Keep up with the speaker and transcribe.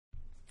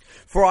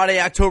Friday,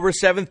 October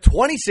 7th,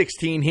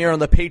 2016, here on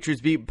the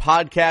Patriots Beat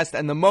podcast,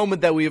 and the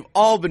moment that we've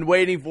all been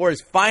waiting for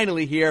is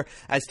finally here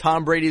as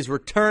Tom Brady's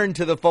return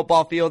to the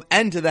football field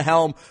and to the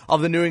helm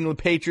of the New England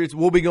Patriots.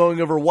 We'll be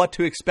going over what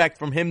to expect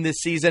from him this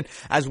season,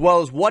 as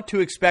well as what to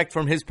expect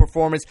from his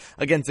performance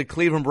against the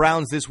Cleveland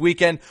Browns this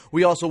weekend.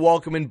 We also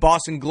welcome in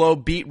Boston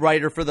Globe beat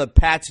writer for the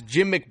Pats,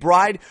 Jim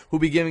McBride, who'll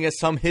be giving us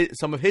some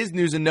of his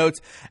news and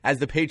notes as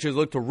the Patriots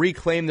look to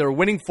reclaim their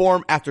winning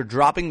form after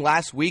dropping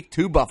last week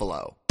to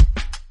Buffalo.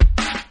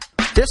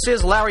 This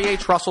is Larry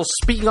H. Russell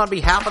speaking on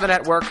behalf of the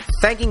network,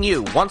 thanking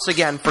you once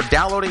again for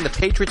downloading the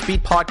Patriots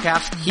Beat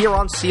podcast here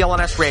on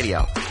CLNS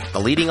Radio,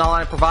 the leading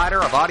online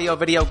provider of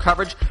audio-video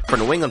coverage for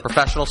New England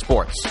professional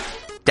sports.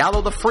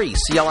 Download the free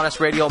CLNS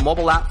Radio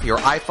mobile app for your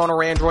iPhone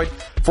or Android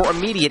for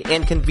immediate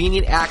and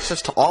convenient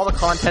access to all the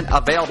content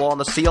available on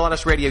the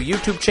CLNS Radio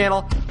YouTube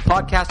channel,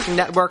 podcasting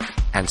network,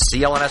 and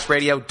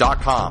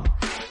clnsradio.com.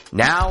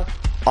 Now,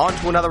 on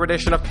to another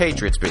edition of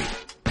Patriots Beat.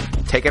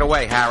 Take it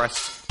away,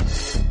 Harris.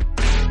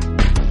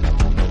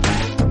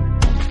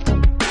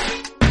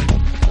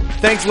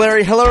 Thanks,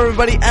 Larry. Hello,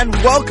 everybody, and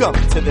welcome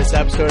to this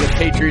episode of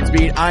Patriots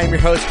Beat. I am your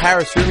host,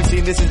 Harris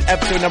Rubenstein. This is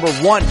episode number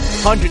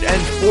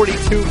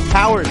 142,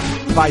 powered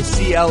by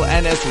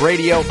CLNS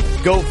Radio.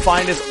 Go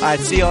find us at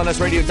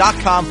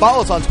clnsradio.com.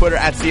 Follow us on Twitter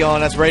at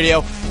CLNS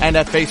Radio and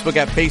at Facebook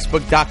at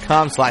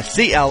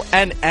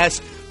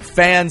facebook.com/CLNS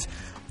fans.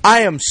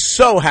 I am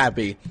so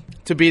happy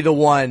to be the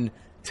one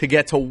to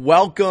get to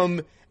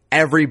welcome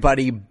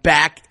everybody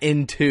back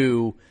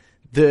into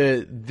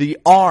the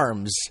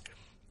arms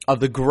of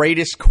the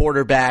greatest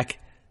quarterback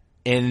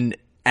in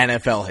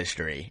NFL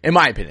history, in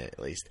my opinion at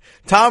least.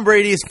 Tom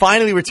Brady has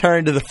finally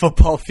returned to the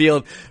football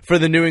field for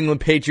the New England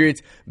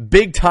Patriots.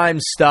 Big time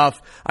stuff.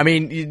 I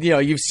mean,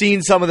 you've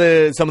seen some of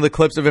the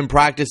clips of him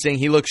practicing.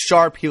 He looks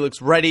sharp. He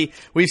looks ready.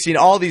 We've seen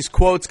all these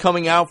quotes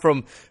coming out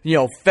from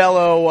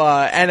fellow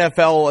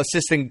NFL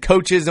assistant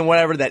coaches and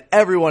whatever, that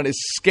everyone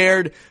is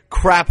scared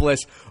crapless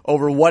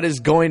over what is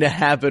going to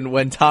happen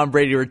when Tom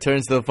Brady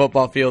returns to the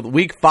football field.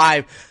 Week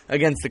 5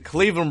 against the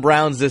Cleveland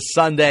Browns this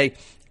Sunday.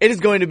 It is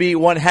going to be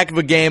one heck of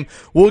a game.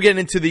 We'll get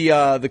into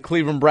the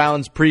Cleveland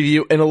Browns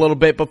preview in a little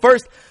bit, but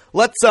first,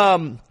 let's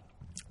go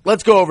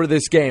over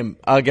this game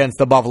against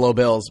the Buffalo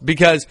Bills,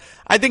 because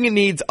I think it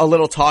needs a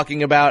little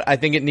talking about. I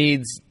think it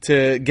needs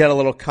to get a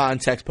little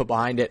context put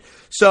behind it.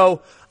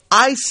 So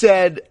I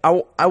said,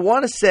 I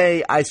want to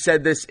say I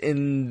said this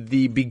in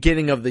the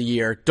beginning of the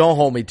year. Don't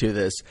hold me to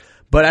this,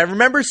 but I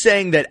remember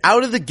saying that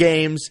out of the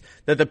games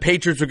that the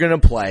Patriots are going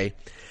to play,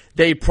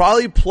 they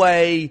probably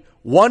play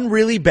one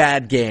really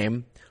bad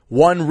game,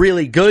 one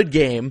really good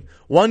game,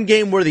 one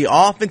game where the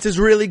offense is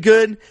really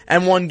good,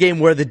 and one game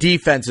where the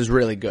defense is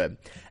really good.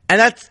 And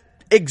that's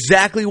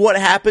exactly what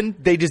happened.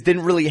 They just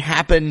didn't really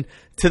happen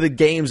to the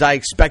games I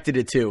expected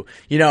it to.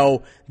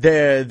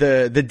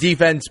 The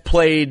defense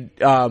played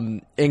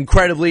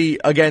incredibly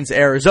against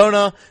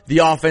Arizona. The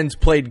offense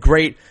played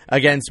great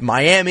against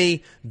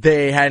Miami.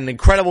 They had an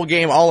incredible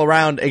game all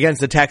around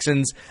against the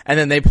Texans, and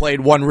then they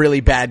played one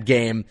really bad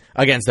game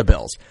against the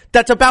Bills.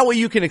 That's about what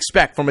you can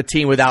expect from a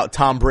team without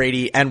Tom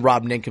Brady and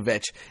Rob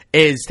Ninkovich,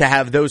 is to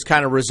have those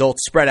kind of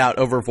results spread out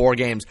over 4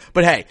 games.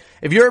 But hey,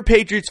 if you're a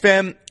Patriots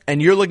fan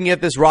and you're looking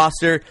at this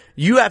roster,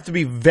 you have to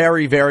be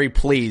very, very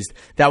pleased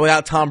that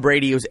without Tom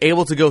Brady, he was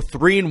able to go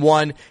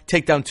 3-1,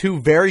 take down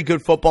 2 very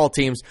good football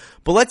teams.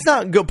 But let's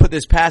not go put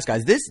this past,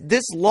 guys.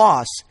 This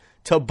loss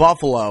to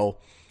Buffalo,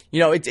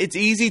 it's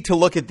easy to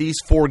look at these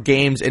 4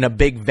 games in a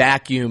big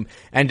vacuum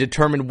and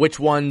determine which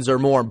ones are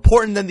more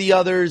important than the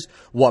others,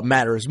 what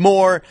matters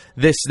more,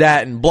 this,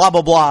 that, and blah,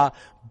 blah, blah.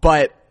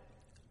 But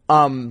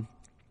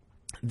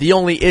the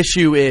only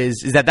issue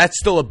is that that's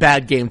still a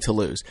bad game to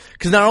lose.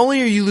 Because not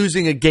only are you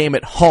losing a game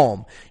at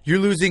home, you're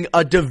losing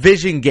a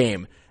division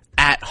game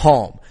at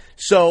home.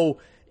 So,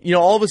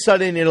 all of a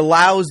sudden it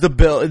allows the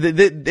Bills,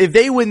 if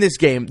they win this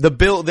game,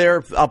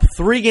 they're up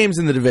 3 games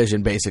in the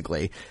division,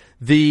 basically.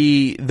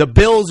 The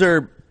Bills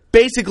are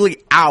basically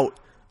out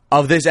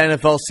of this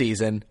NFL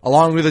season,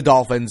 along with the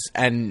Dolphins,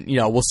 and,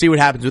 we'll see what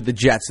happens with the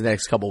Jets in the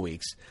next couple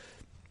weeks.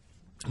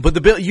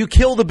 But you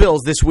kill the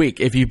Bills this week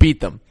if you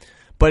beat them.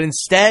 But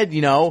instead,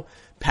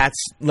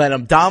 Pats let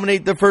them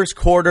dominate the first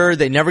quarter.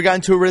 They never got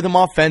into a rhythm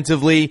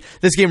offensively.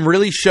 This game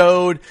really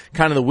showed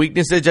kind of the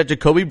weaknesses that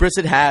Jacoby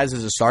Brissett has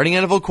as a starting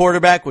NFL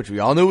quarterback, which we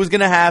all knew was going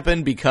to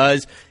happen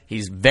because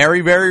he's very,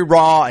 very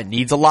raw and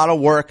needs a lot of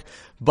work.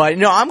 But,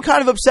 I'm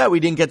kind of upset we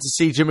didn't get to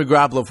see Jimmy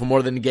Garoppolo for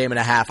more than a game and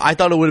a half. I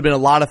thought it would have been a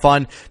lot of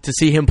fun to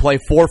see him play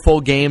 4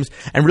 full games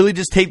and really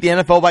just take the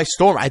NFL by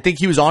storm. I think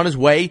he was on his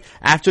way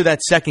after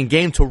that second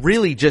game to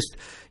really just,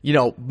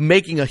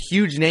 making a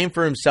huge name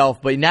for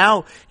himself. But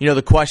now,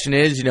 the question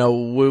is,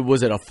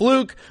 was it a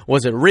fluke?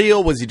 Was it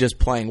real? Was he just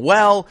playing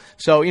well?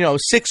 So,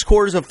 6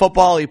 quarters of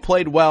football, he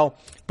played well,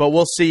 but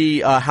we'll see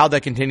how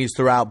that continues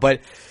throughout.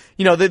 But,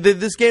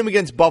 this game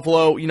against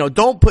Buffalo,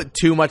 don't put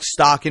too much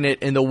stock in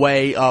it in the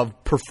way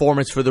of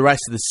performance for the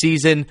rest of the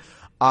season.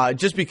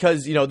 Just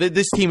because,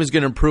 this team is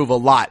going to improve a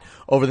lot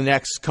over the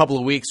next couple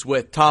of weeks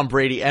with Tom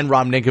Brady and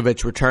Rob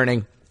Ninkovich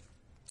returning.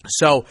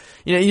 So,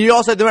 you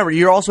also have to remember,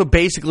 you're also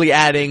basically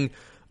adding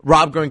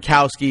Rob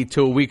Gronkowski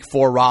to a Week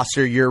 4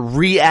 roster. You're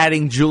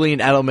re-adding Julian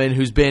Edelman,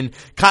 who's been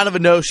kind of a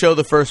no-show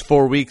the first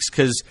 4 weeks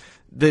because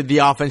the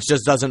offense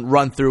just doesn't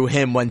run through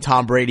him when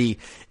Tom Brady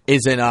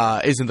isn't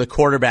the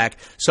quarterback.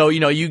 So,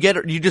 you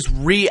just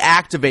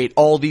reactivate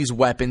all these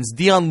weapons.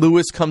 Deion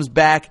Lewis comes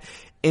back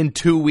in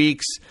 2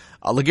 weeks.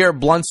 LeGarrette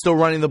Blount's still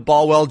running the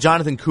ball well.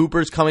 Jonathan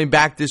Cooper's coming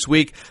back this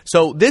week.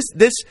 So this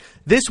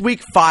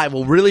Week 5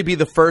 will really be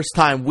the first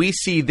time we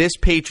see this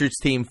Patriots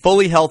team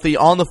fully healthy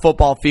on the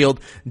football field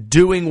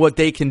doing what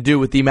they can do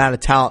with the amount of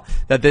talent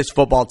that this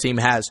football team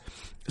has.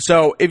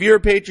 So if you're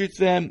a Patriots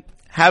fan,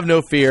 have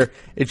no fear.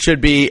 It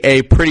should be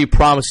a pretty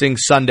promising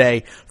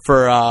Sunday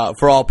for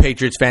all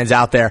Patriots fans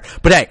out there.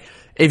 But hey,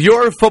 if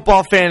you're a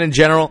football fan in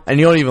general and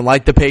you don't even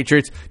like the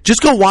Patriots,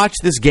 just go watch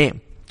this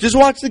game. Just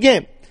watch the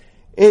game.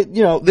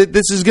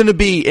 This is going to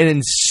be an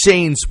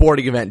insane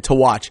sporting event to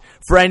watch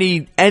for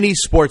any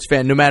sports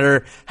fan, no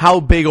matter how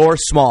big or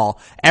small.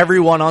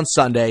 Everyone on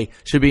Sunday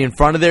should be in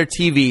front of their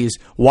TVs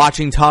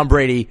watching Tom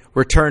Brady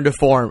return to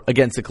form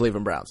against the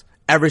Cleveland Browns.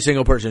 Every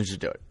single person should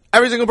do it.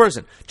 Every single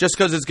person, just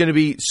because it's going to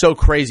be so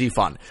crazy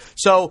fun.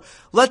 So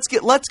let's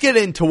get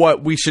into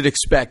what we should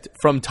expect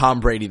from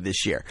Tom Brady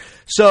this year.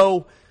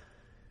 So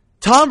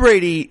Tom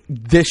Brady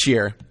this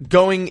year,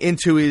 going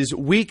into his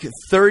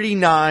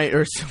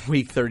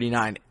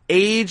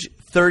age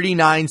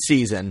 39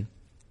 season.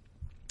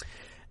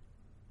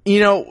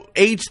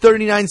 Age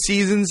 39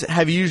 seasons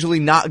have usually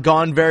not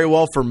gone very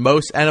well for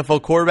most NFL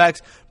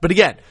quarterbacks. But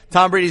again,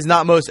 Tom Brady's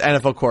not most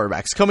NFL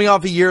quarterbacks. Coming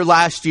off a year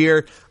last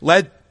year,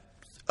 led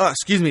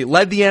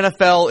the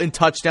NFL in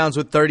touchdowns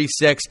with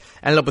 36,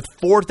 ended up with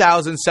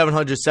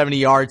 4,770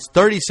 yards,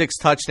 36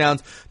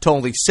 touchdowns to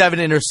only 7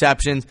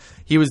 interceptions.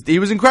 He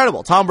was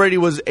incredible. Tom Brady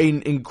was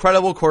an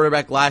incredible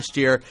quarterback last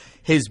year.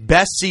 His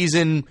best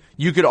season,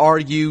 you could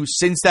argue,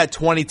 since that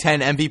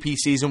 2010 MVP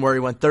season where he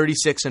went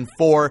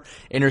 36-4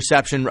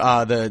 interception,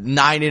 the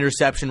 9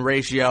 interception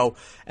ratio.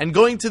 And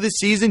going to this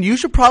season, you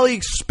should probably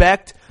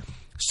expect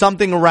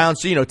something around,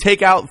 so,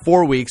 take out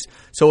 4 weeks.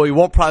 So he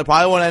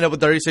probably won't end up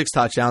with 36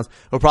 touchdowns.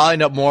 He'll probably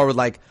end up more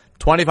with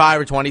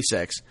 25 or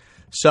 26.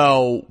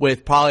 So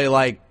with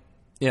probably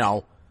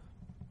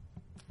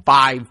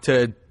 5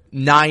 to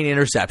 9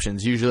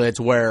 interceptions. Usually it's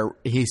where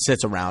he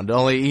sits around.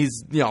 Only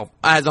he's,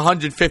 has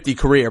 150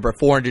 career, but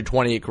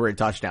 428 career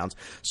touchdowns.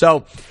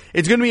 So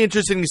it's going to be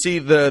interesting to see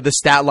the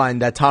stat line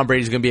that Tom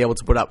Brady's going to be able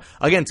to put up.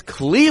 Against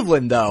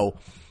Cleveland, though,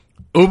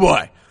 oh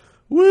boy.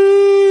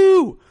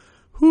 Woo!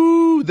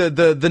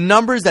 The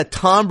numbers that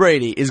Tom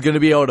Brady is going to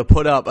be able to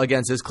put up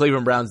against this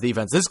Cleveland Browns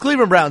defense. This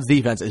Cleveland Browns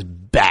defense is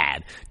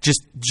bad.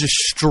 Just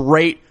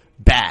straight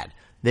bad.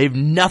 They have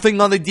nothing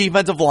on the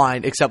defensive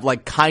line except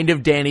kind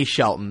of Danny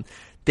Shelton.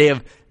 They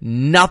have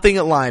nothing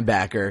at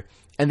linebacker,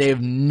 and they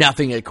have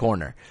nothing at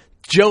corner.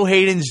 Joe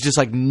Hayden's just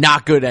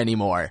not good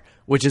anymore,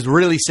 which is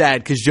really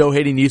sad because Joe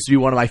Hayden used to be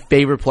one of my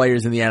favorite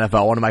players in the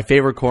NFL, one of my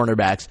favorite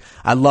cornerbacks.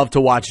 I love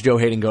to watch Joe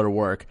Hayden go to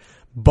work.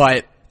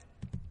 But,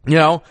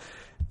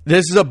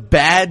 this is a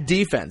bad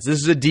defense. This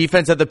is a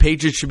defense that the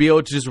Patriots should be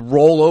able to just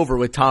roll over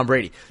with Tom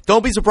Brady.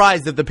 Don't be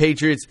surprised if the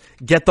Patriots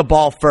get the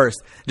ball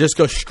first, just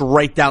go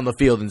straight down the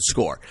field and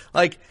score.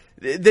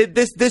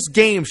 This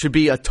game should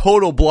be a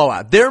total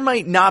blowout. There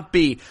might not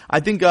be,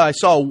 I think I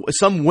saw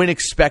some win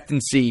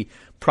expectancy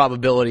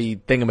probability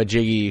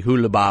thingamajiggy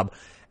hula bob,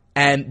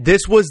 and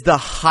this was the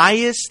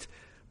highest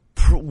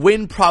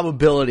win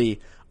probability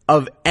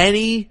of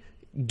any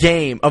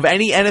game, of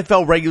any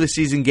NFL regular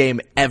season game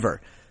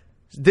ever.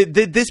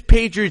 This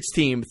Patriots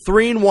team,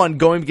 3-1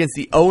 going against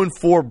the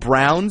 0-4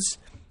 Browns,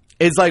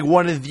 is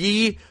one of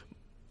the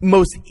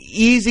most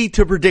easy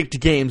to predict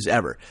games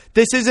ever.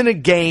 This isn't a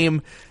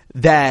game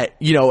that,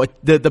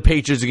 the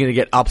Patriots are going to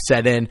get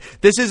upset in.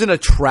 This isn't a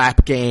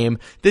trap game.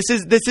 This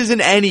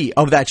isn't any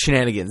of that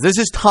shenanigans. This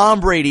is Tom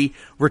Brady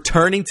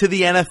returning to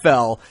the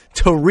NFL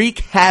to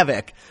wreak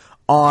havoc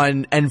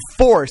on and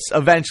force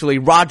eventually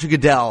Roger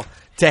Goodell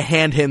to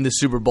hand him the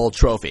Super Bowl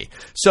trophy.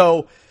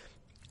 So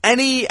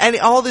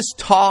all this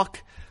talk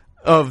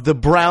of the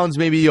Browns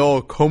maybe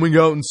coming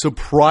out and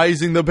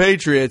surprising the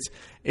Patriots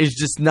is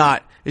just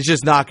not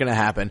going to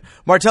happen.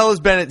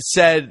 Martellus Bennett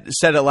said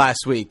it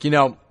last week. We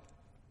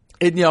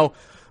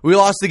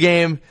lost the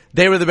game.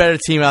 They were the better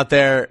team out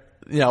there.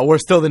 We're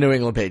still the New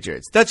England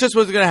Patriots. That's just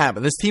what's going to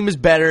happen. This team is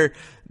better.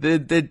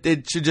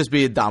 It should just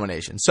be a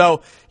domination.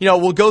 So,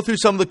 we'll go through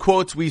some of the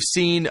quotes we've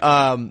seen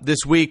this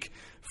week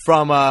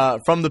from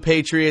the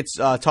Patriots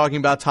talking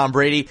about Tom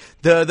Brady.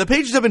 The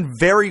Patriots have been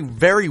very,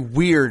 very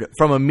weird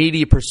from a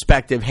media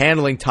perspective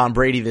handling Tom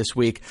Brady this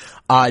week.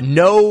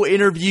 No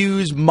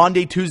interviews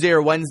Monday, Tuesday,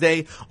 or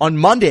Wednesday. On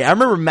Monday, I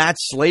remember Matt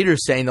Slater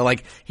saying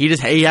that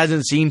he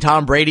hasn't seen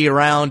Tom Brady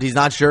around. He's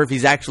not sure if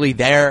he's actually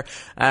there.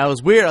 And it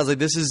was weird. I was like,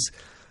 this is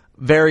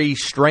very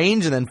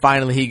strange. And then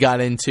finally he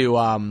got into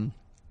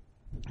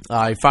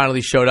he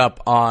finally showed up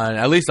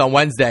at least on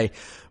Wednesday.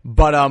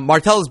 But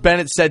Martellus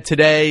Bennett said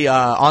today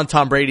on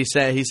Tom Brady,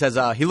 he says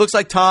he looks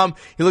like Tom.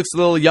 He looks a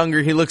little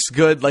younger. He looks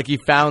good, like he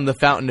found the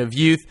fountain of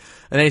youth.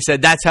 And they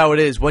said that's how it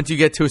is. Once you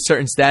get to a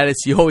certain status,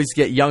 you always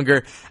get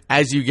younger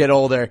as you get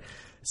older.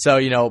 So,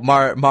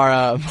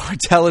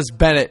 Martellus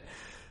Bennett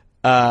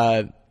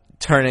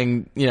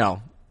turning,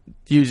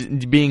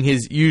 being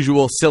his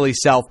usual silly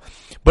self.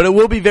 But it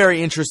will be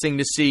very interesting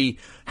to see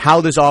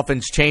how this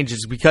offense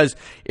changes, because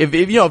if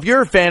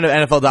you're a fan of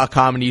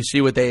NFL.com and you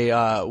see what they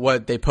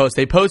post,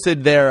 they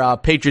posted their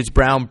Patriots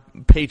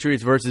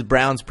versus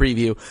Browns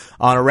preview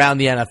on Around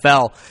the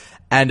NFL.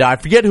 And I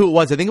forget who it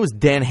was. I think it was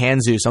Dan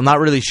Hanzus. I'm not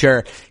really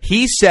sure.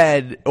 He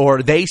said,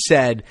 or they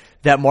said,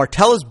 that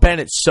Martellus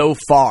Bennett so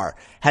far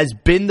has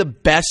been the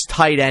best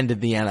tight end in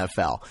the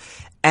NFL.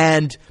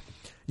 And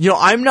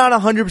I'm not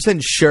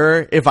 100%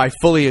 sure if I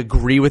fully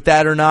agree with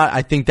that or not.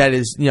 I think that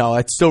is,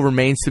 it still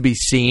remains to be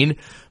seen.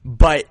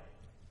 But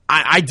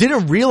I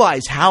didn't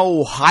realize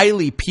how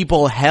highly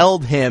people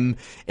held him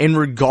in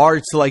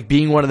regards to like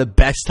being one of the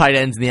best tight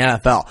ends in the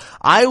NFL.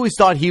 I always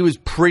thought he was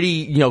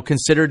pretty,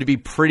 considered to be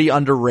pretty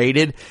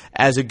underrated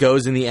as it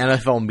goes in the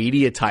NFL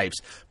media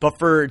types. But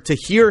to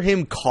hear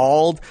him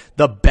called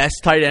the best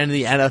tight end in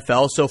the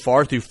NFL so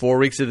far through 4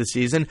 weeks of the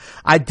season,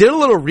 I did a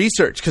little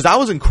research because I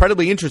was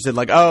incredibly interested.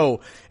 Like, oh,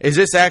 is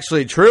this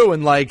actually true?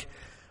 And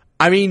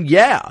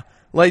yeah,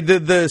 like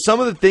some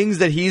of the things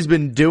that he's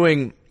been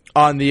doing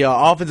on the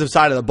offensive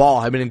side of the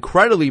ball have been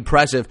incredibly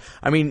impressive.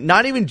 I mean,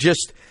 not even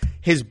just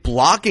his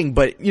blocking,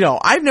 but,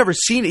 I've never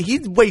seen it. He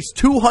weighs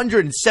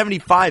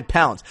 275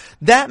 pounds.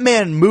 That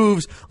man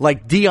moves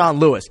like Dion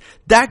Lewis.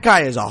 That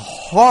guy is a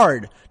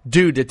hard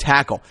dude to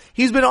tackle.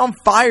 He's been on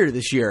fire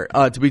this year,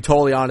 to be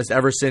totally honest,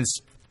 ever since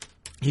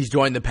he's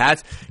joined the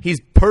Pats. He's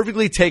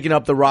perfectly taken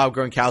up the Rob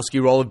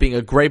Gronkowski role of being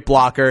a great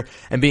blocker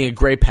and being a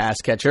great pass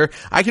catcher.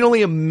 I can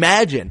only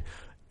imagine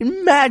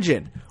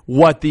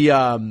what it's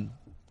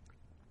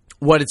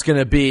going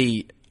to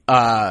be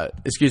like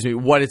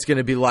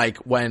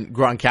when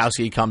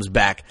Gronkowski comes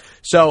back.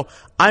 So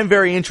I'm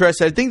very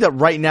interested. I think that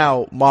right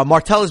now,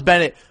 Martellus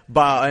Bennett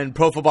and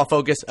Pro Football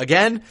Focus,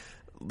 again,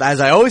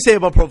 as I always say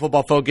about Pro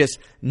Football Focus,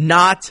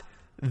 not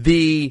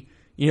the,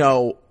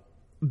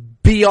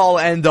 be-all,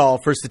 end-all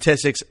for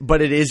statistics,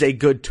 but it is a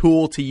good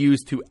tool to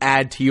use to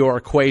add to your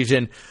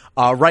equation.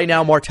 Right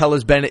now,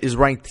 Martellus Bennett is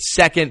ranked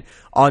second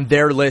on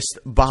their list,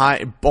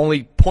 behind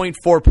only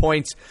 0.4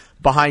 points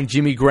behind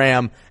Jimmy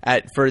Graham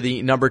for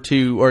the number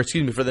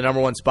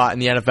one spot in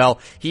the NFL.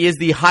 He is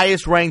the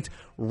highest ranked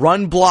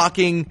run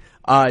blocking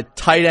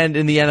tight end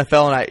in the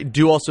NFL, and I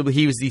do also believe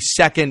he was the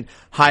second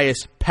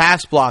highest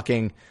pass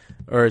blocking.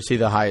 Or is he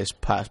the highest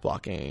pass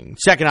blocking?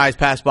 Second highest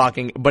pass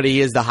blocking, but he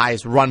is the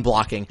highest run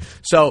blocking.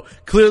 So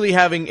clearly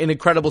having an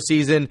incredible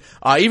season.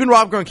 Even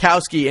Rob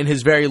Gronkowski, in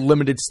his very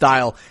limited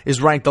style,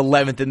 is ranked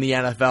 11th in the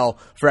NFL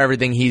for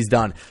everything he's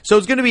done. So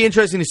it's going to be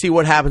interesting to see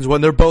what happens when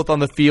they're both on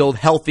the field,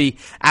 healthy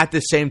at the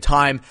same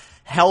time.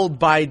 Helmed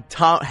by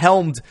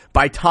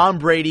Tom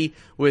Brady,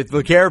 with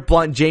LeGarrette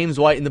Blount, James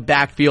White in the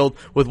backfield,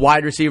 with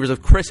wide receivers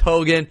of Chris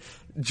Hogan,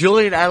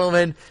 Julian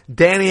Edelman,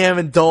 Danny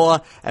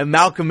Amendola, and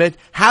Malcolm Mitch.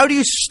 How do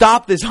you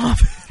stop this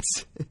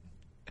offense?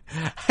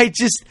 I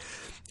just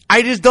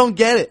don't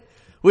get it.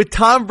 With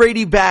Tom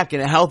Brady back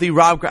and a healthy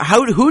Rob,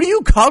 who do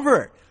you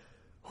cover?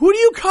 Who do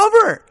you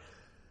cover?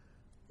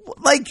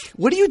 Like,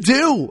 what do you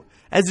do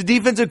as a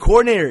defensive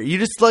coordinator? You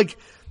just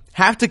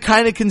have to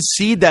kind of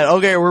concede that,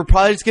 okay, we're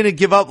probably just going to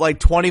give up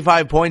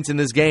 25 points in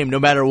this game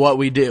no matter what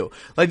we do.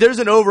 There's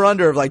an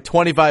over-under of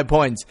 25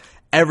 points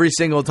every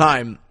single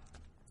time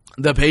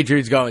the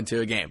Patriots go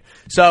into a game.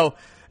 So,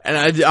 and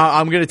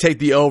I'm going to take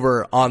the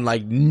over on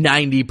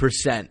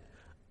 90%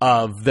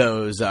 of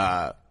those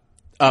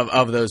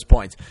of those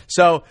points.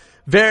 So,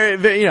 very,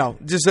 very,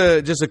 just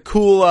a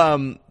cool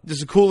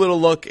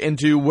little look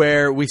into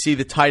where we see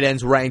the tight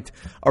ends ranked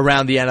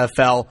around the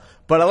NFL.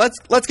 But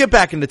let's get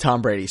back into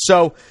Tom Brady.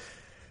 So,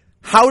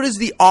 how does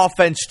the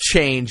offense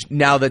change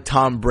now that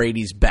Tom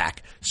Brady's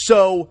back?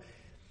 So,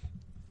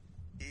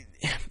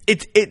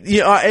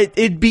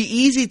 it'd be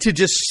easy to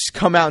just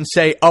come out and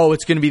say, oh,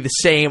 it's going to be the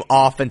same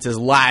offense as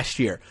last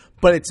year,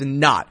 but it's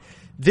not.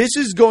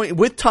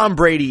 With Tom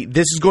Brady,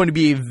 this is going to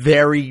be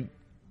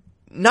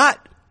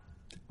not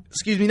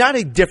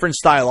a different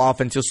style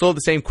offense. You'll still have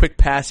the same quick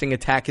passing,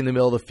 attack in the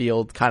middle of the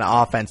field kind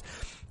of offense.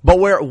 But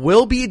where it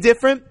will be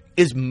different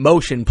is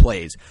motion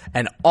plays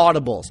and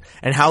audibles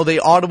and how they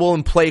audible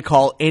and play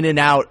call in and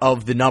out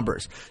of the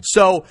numbers.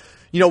 So,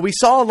 we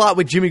saw a lot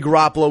with Jimmy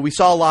Garoppolo. We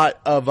saw a lot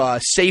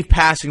of safe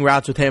passing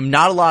routes with him.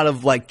 Not a lot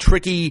of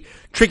tricky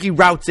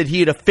routes that he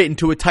had to fit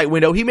into a tight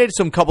window. He made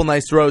some couple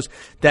nice throws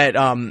that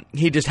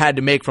he just had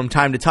to make from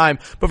time to time.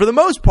 But for the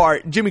most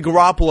part, Jimmy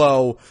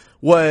Garoppolo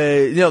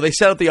was, they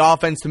set up the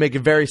offense to make it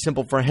very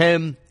simple for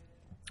him.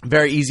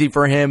 Very easy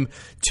for him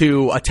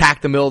to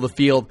attack the middle of the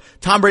field.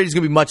 Tom Brady's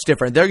going to be much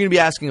different. They're going to be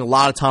asking a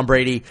lot of Tom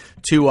Brady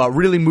to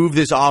really move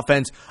this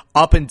offense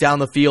up and down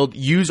the field,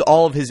 use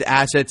all of his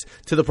assets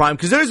to the prime,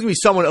 because there's going to be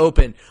someone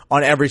open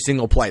on every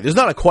single play. There's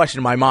not a question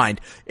in my mind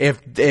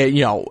if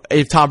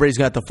Tom Brady's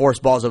going to have to force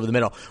balls over the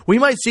middle. We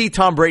might see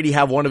Tom Brady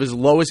have one of his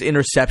lowest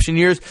interception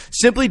years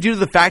simply due to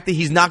the fact that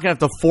he's not going to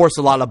have to force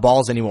a lot of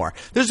balls anymore.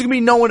 There's going to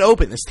be no one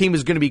open. This team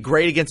is going to be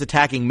great against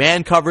attacking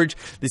man coverage.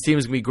 This team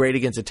is going to be great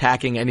against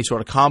attacking any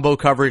sort of combo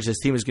coverage. This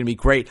team is going to be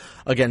great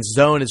against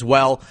zone as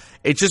well.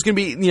 It's just going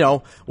to be,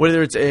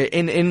 whether it's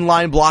an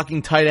in-line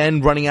blocking tight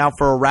end running out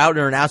for a route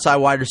or an outside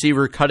wide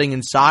receiver cutting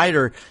inside,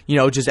 or,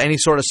 just any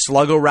sort of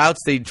sluggo routes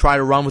they try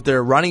to run with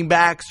their running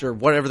backs, or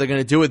whatever they're going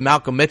to do with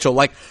Malcolm Mitchell.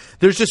 Like,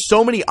 there's just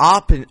so many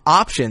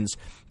options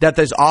that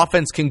this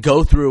offense can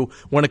go through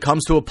when it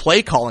comes to a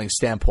play calling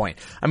standpoint.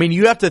 I mean,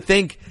 you have to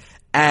think,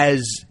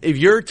 as if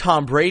you're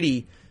Tom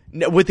Brady,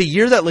 with the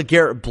year that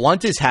LeGarrette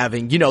Blount is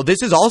having,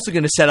 this is also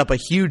going to set up a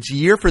huge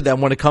year for them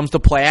when it comes to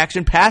play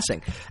action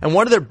passing. And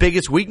one of their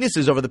biggest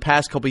weaknesses over the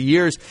past couple of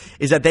years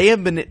is that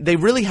they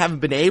really haven't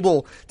been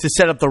able to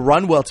set up the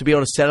run well to be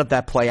able to set up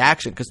that play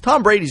action. Because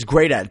Tom Brady's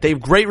great at it. They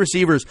have great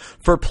receivers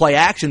for play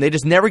action. They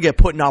just never get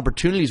put in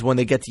opportunities when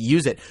they get to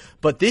use it.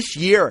 But this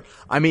year,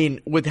 I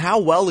mean, with how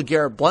well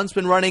LeGarrette Blount's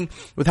been running,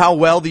 with how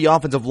well the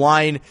offensive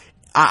line,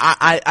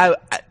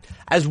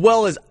 as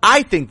well as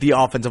I think the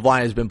offensive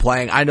line has been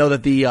playing, I know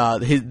that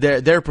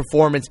their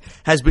performance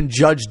has been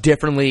judged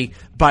differently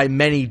by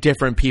many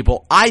different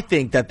people. I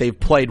think that they've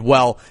played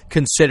well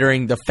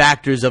considering the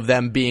factors of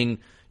them being,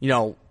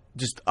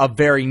 just a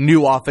very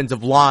new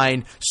offensive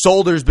line.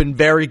 Solder's been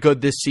very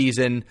good this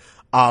season,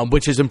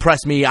 which has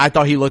impressed me. I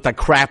thought he looked like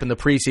crap in the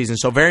preseason,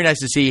 so very nice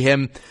to see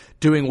him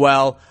doing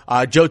well.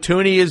 Joe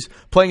Thuney is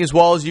playing as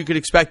well as you could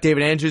expect.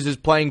 David Andrews is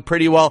playing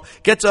pretty well.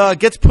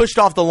 Gets pushed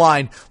off the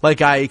line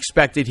like I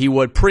expected he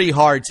would, pretty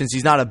hard since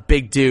he's not a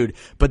big dude,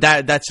 but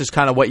that's just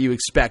kind of what you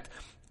expect.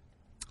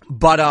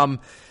 But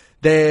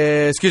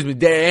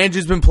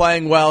Andrews been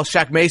playing well.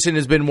 Shaq Mason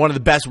has been one of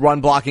the best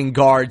run blocking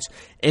guards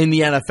in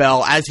the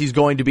NFL, as he's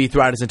going to be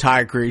throughout his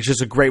entire career. He's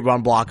just a great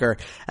run blocker.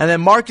 And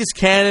then Marcus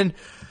Cannon,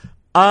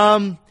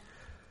 I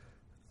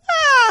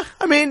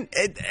mean,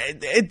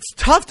 it's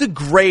tough to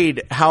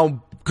grade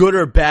how good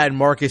or bad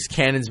Marcus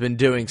Cannon's been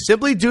doing,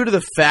 simply due to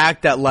the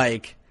fact that,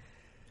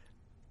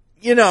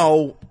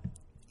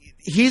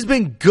 he's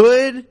been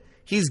good.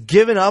 He's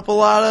given up a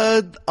lot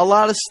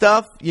of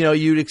stuff.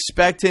 You'd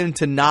expect him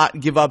to not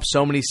give up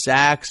so many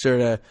sacks or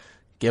to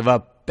give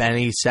up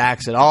any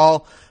sacks at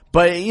all.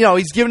 But,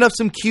 he's given up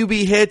some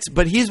QB hits,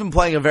 but he's been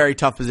playing a very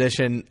tough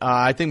position.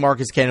 I think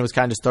Marcus Cannon was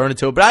kind of just thrown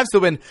into it, but I've still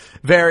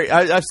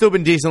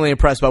been decently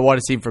impressed by what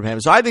I've seen from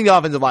him. So I think the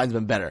offensive line's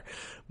been better.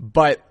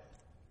 But,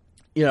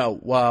 where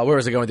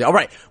was I going with that? All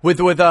right, with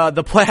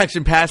the play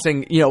action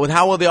passing, with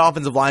how well the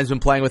offensive line's been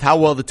playing, with how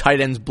well the tight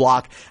ends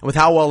block, and with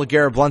how well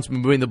LeGarrette Blount's been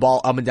moving the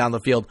ball up and down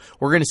the field,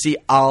 we're going to see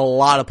a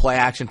lot of play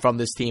action from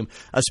this team,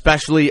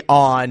 especially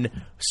on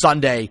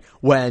Sunday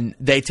when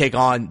they take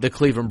on the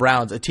Cleveland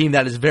Browns, a team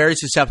that is very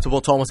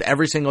susceptible to almost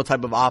every single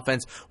type of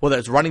offense, whether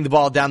it's running the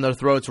ball down their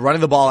throats,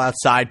 running the ball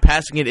outside,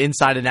 passing it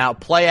inside and out,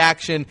 play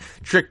action,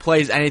 trick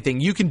plays,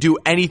 anything. You can do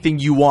anything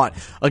you want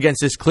against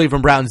this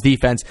Cleveland Browns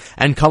defense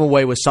and come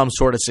away with some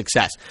sort of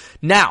success.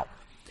 Now,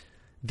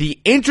 the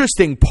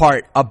interesting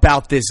part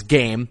about this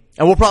game,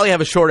 and we'll probably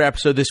have a shorter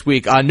episode this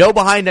week, no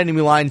Behind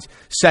Enemy Lines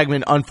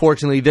segment,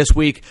 unfortunately, this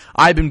week.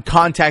 I've been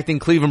contacting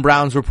Cleveland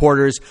Browns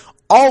reporters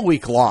all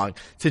week long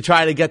to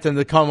try to get them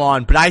to come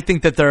on, but I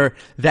think that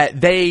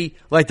they,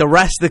 like the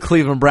rest of the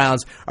Cleveland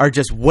Browns, are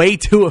just way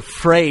too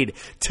afraid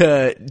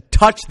to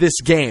touch this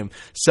game.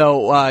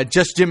 So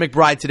just Jim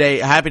McBride today.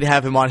 Happy to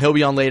have him on. He'll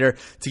be on later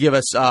to give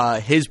us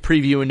his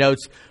preview and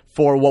notes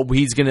for what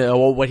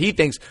he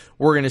thinks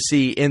we're gonna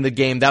see in the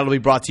game. That'll be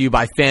brought to you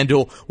by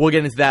FanDuel. We'll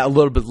get into that a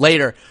little bit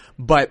later.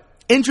 But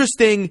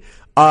interesting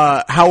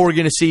how we're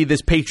going to see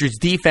this Patriots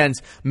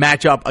defense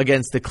match up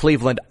against the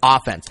Cleveland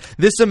offense.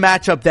 This is a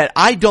matchup that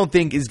I don't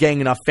think is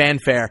getting enough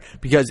fanfare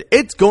because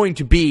it's going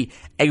to be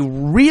a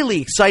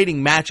really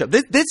exciting matchup.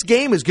 This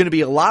game is going to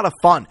be a lot of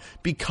fun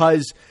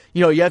because,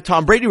 you have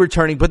Tom Brady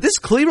returning, but this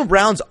Cleveland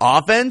Browns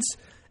offense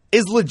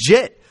is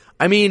legit.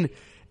 I mean,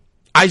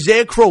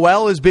 Isaiah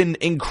Crowell has been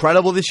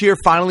incredible this year,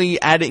 finally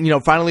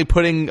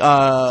putting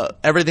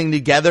everything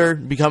together,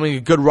 becoming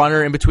a good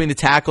runner in between the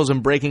tackles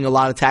and breaking a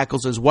lot of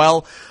tackles as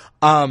well.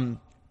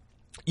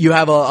 You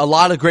have a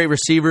lot of great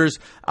receivers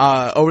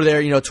over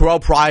there. Terrell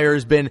Pryor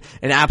has been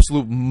an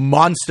absolute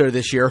monster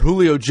this year,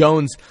 Julio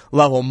Jones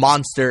level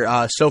monster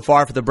so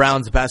far for the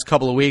Browns the past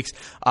couple of weeks.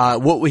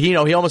 He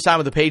almost signed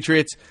with the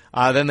Patriots.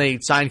 Then they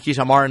signed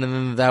Keyshawn Martin, and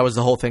then that was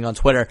the whole thing on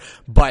Twitter.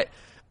 But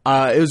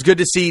it was good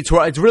to see.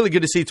 It's really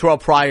good to see Terrell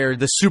Pryor,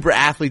 the super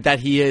athlete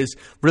that he is,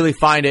 really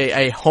find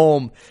a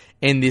home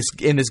in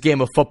this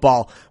game of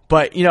football.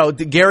 But,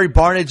 Gary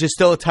Barnidge is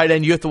still a tight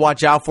end you have to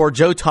watch out for.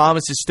 Joe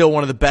Thomas is still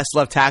one of the best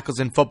left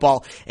tackles in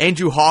football.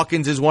 Andrew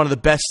Hawkins is one of the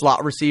best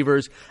slot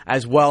receivers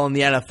as well in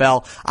the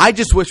NFL. I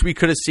just wish we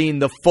could have seen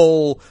the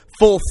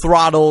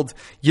full-throttled,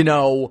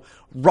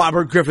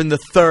 Robert Griffin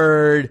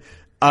III,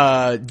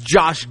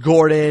 Josh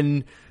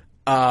Gordon,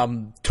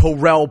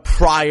 Terrell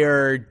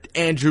Pryor,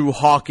 Andrew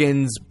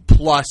Hawkins,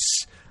 plus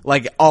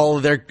like all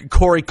of their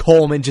Corey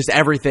Coleman, just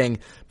everything.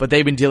 But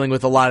they've been dealing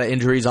with a lot of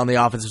injuries on the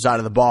offensive side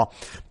of the ball.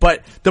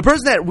 But the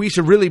person that we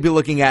should really be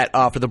looking at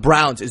for the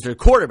Browns is their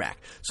quarterback.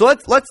 So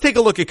let's take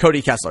a look at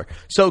Cody Kessler.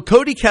 So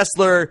Cody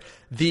Kessler,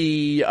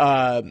 the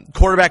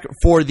quarterback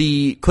for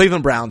the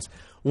Cleveland Browns,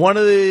 one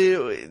of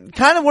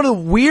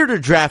the weirder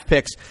draft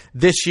picks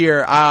this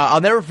year.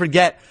 I'll never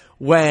forget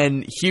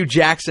when Hugh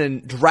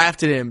Jackson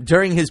drafted him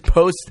during his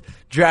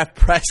post-draft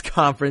press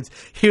conference.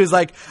 He was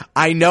like,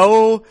 I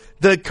know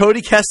the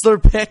Cody Kessler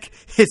pick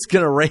is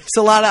going to raise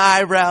a lot of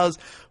eyebrows,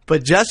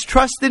 but just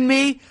trust in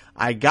me.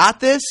 I got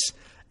this,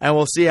 and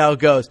we'll see how it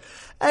goes.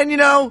 And,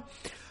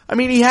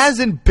 he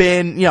hasn't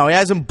been, he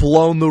hasn't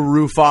blown the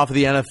roof off of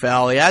the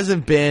NFL. He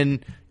hasn't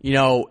been,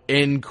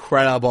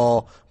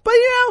 incredible. But,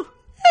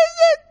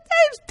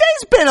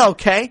 he's been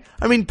okay.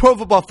 He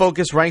Football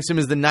Focus ranks him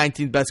as the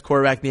 19th best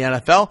quarterback in the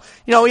NFL.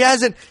 He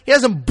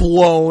hasn't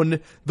blown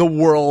the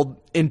world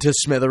into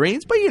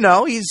smithereens, but he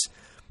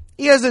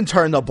hasn't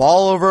turned the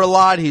ball over a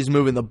lot. He's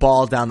moving the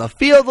ball down the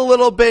field a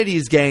little bit.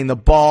 He's getting the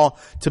ball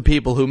to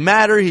people who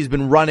matter. He's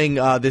been running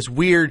this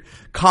weird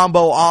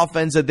combo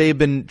offense that they've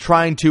been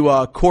trying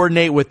to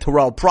coordinate with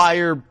Terrell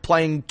Pryor,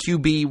 playing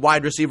QB,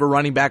 wide receiver,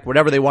 running back,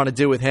 whatever they want to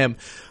do with him.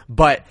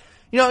 But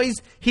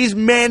he's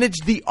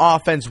managed the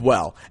offense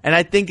well, and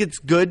I think it's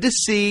good to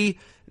see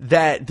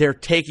that they're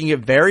taking it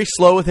very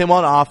slow with him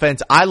on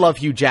offense. I love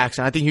Hugh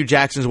Jackson. I think Hugh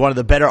Jackson is one of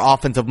the better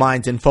offensive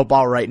minds in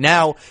football right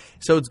now,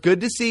 so it's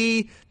good to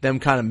see them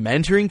kind of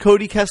mentoring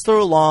Cody Kessler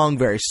along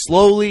very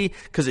slowly,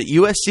 because at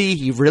USC,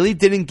 he really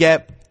didn't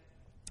get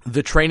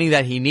the training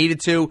that he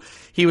needed to.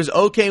 He was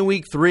okay in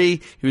week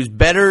 3. He was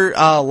better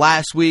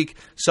last week.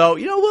 So,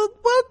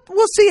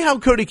 we'll see how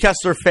Cody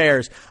Kessler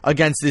fares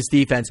against this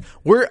defense.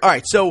 All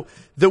right, so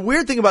the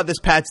weird thing about this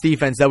Pats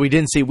defense that we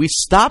didn't see, we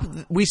saw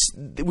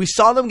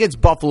them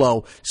against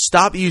Buffalo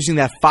stop using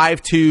that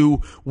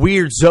 5-2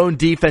 weird zone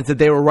defense that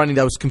they were running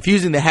that was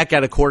confusing the heck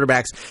out of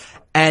quarterbacks.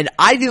 And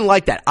I didn't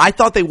like that. I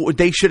thought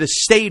they should have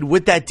stayed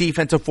with that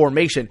defensive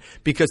formation,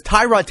 because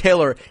Tyrod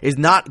Taylor is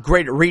not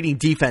great at reading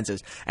defenses.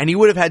 And he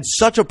would have had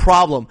such a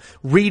problem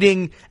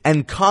reading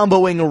and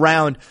comboing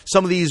around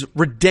some of these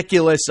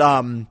ridiculous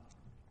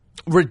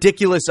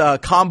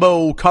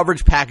combo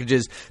coverage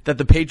packages that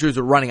the Patriots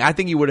are running. I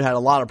think he would have had a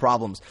lot of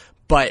problems.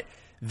 But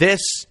this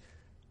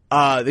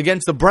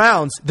against the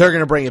Browns, they're going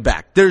to bring it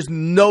back. There's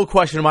no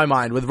question in my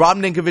mind. With Rob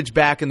Ninkovich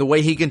back and the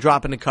way he can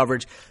drop into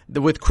coverage,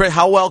 with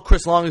how well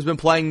Chris Long has been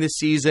playing this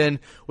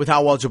season, with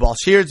how well Jabal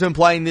Sheard's been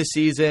playing this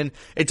season,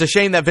 it's a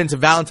shame that Vincent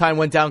Valentine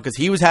went down, because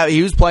he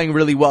was playing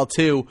really well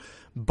too.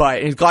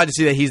 But he's glad to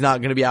see that he's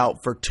not going to be out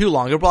for too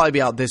long. He'll probably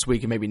be out this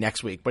week and maybe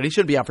next week, but he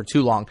shouldn't be out for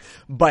too long.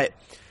 But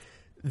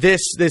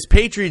this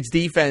Patriots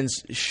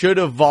defense should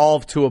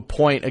evolve to a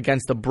point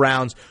against the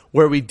Browns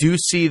where we do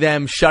see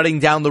them shutting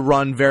down the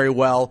run very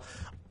well.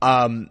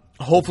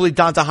 Hopefully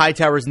Donta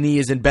Hightower's knee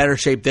is in better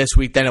shape this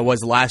week than it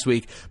was last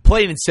week.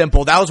 Plain and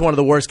simple, that was one of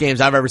the worst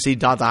games I've ever seen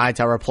Donta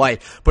Hightower play.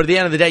 But at the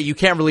end of the day, you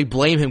can't really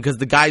blame him, because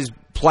the guy's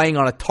playing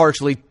on a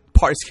partially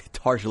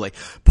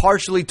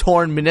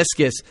torn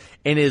meniscus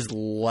in his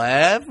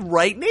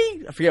right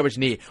knee? I forget which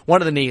knee.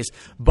 One of the knees.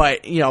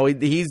 But,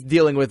 he's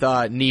dealing with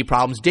knee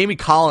problems. Jamie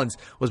Collins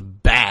was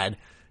bad.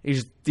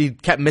 He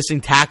kept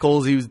missing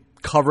tackles. He was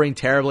covering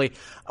terribly.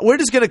 We're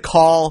just going to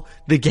call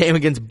the game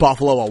against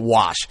Buffalo a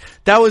wash.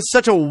 That was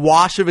such a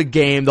wash of a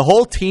game. The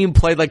whole team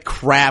played like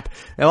crap.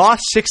 They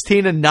lost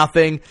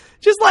 16-0.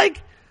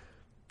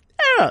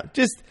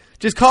 Just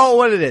call it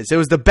what it is. It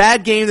was the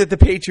bad game that the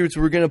Patriots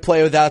were going to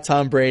play without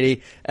Tom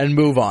Brady and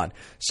move on.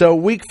 So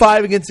week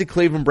 5 against the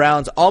Cleveland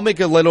Browns, I'll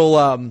make a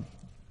little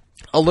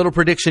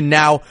prediction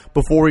now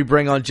before we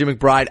bring on Jim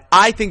McBride.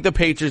 I think the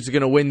Patriots are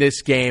going to win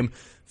this game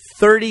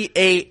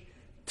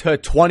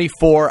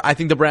 38-24. I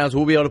think the Browns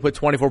will be able to put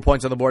 24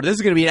 points on the board. This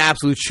is going to be an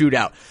absolute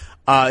shootout.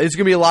 It's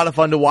going to be a lot of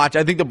fun to watch.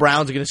 I think the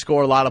Browns are going to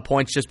score a lot of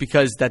points just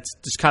because that's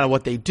just kind of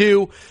what they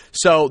do.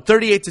 So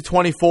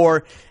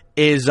 38-24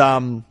 is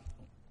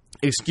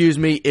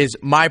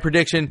my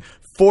prediction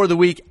for the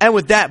week. And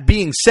with that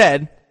being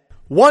said,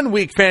 1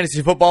 week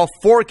fantasy football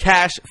for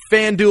cash,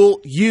 FanDuel,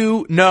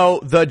 you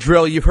know the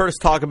drill. You've heard us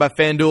talk about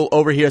FanDuel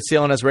over here at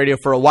CLNS Radio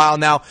for a while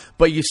now,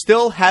 but you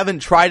still haven't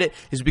tried it.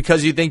 Is it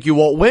because you think you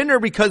won't win, or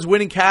because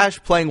winning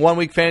cash playing 1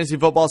 week fantasy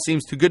football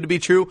seems too good to be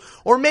true?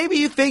 Or maybe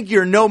you think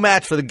you're no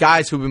match for the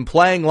guys who've been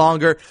playing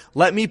longer.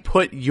 Let me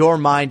put your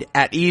mind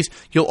at ease.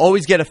 You'll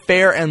always get a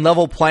fair and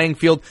level playing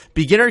field.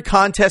 Beginner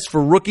contests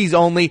for rookies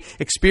only.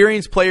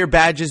 Experienced player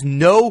badges.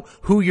 Know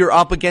who you're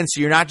up against,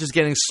 so you're not just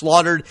getting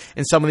slaughtered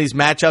in some of these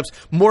matchups.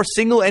 more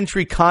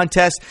single-entry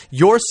contests,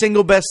 your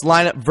single best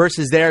lineup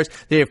versus theirs.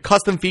 They have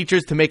custom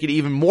features to make it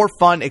even more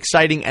fun,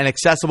 exciting, and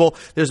accessible.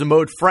 There's a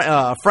mode,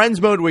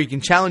 Friends mode, where you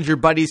can challenge your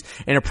buddies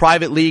in a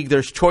private league.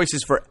 There's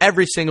choices for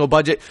every single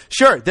budget.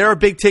 Sure, there are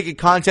big-ticket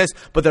contests,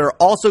 but there are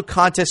also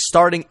contests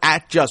starting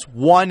at just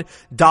 $1.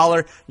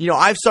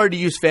 I've started to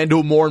use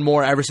FanDuel more and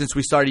more ever since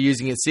we started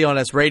using it at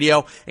CLNS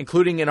Radio,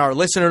 including in our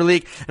listener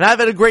league, and I've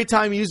had a great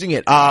time using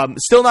it.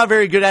 Still not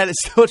very good at it,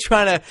 still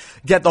trying to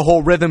get the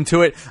whole rhythm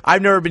to it.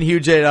 I've never been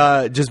huge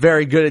at just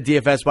very good at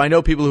DFS, but I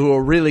know people who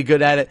are really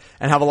good at it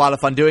and have a lot of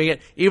fun doing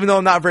it. Even though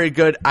I'm not very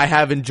good, I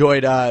have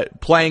enjoyed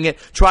playing it.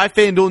 Try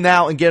FanDuel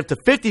now and get up to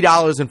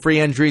 $50 in free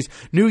entries.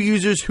 New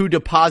users who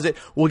deposit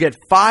will get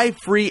 5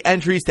 free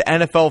entries to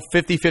NFL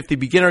 50-50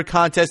 beginner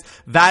contest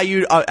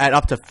valued at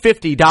up to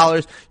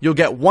 $50. You'll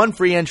get 1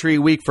 free entry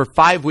a week for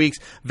 5 weeks.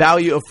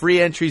 Value of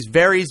free entries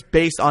varies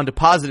based on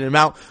deposit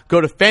amount.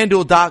 Go to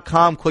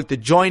FanDuel.com, click the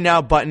Join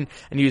Now button,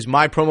 and use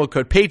my promo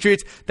code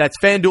Patriots. That's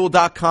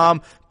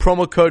FanDuel.com,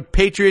 promo code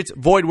Patriots,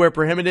 void where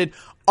prohibited.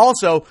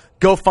 Also,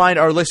 go find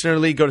our listener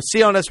league. Go to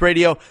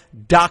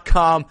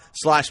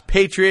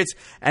clnsradio.com/Patriots.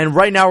 And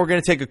right now we're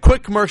going to take a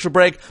quick commercial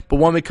break, but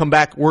when we come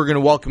back, we're going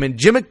to welcome in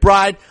Jim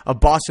McBride of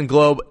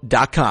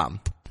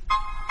BostonGlobe.com.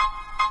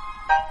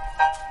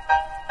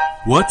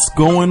 What's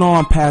going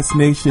on, Pats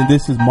Nation?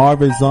 This is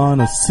Marvin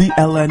Zahn of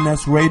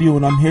CLNS Radio,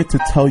 and I'm here to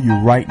tell you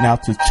right now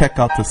to check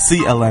out the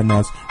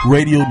CLNS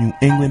Radio New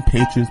England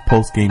Patriots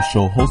postgame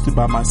show, hosted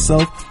by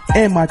myself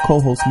and my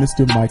co-host,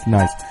 Mr. Mike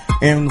Nice,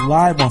 and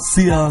live on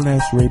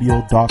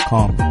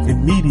CLNSradio.com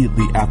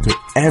immediately after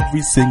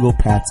every single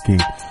Pats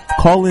game.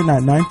 Call in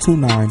at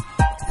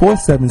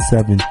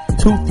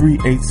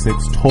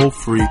 929-477-2386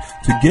 toll-free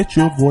to get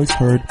your voice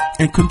heard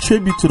and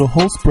contribute to the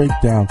host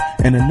breakdown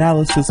and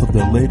analysis of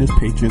the latest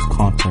Patriots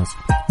contest.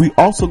 We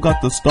also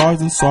got the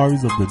stars and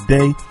sorries of the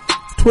day,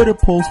 Twitter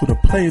posts for the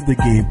play of the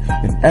game,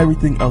 and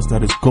everything else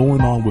that is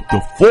going on with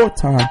the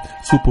 4-time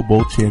Super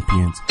Bowl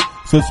champions.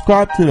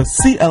 Subscribe to the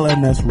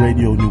CLNS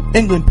Radio New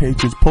England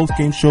Patriots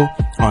postgame show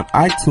on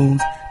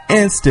iTunes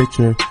and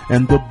Stitcher,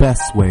 and the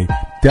best way,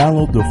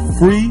 download the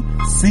free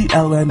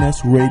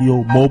CLNS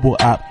Radio mobile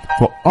app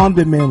for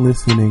on-demand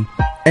listening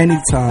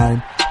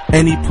anytime,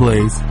 any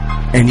place,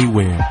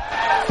 anywhere.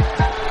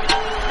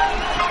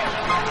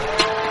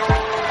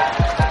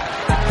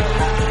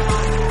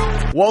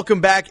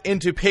 Welcome back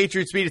into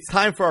Patriots Beat. It's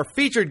time for our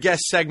featured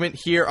guest segment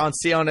here on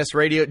CLNS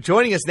Radio.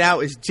 Joining us now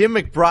is Jim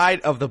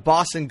McBride of the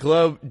Boston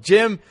Globe.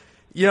 Jim,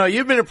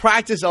 you've been at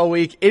practice all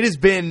week. It has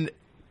been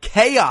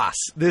chaos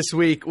this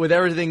week with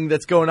everything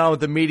that's going on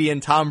with the media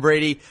and Tom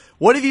Brady.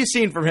 What have you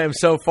seen from him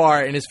so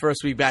far in his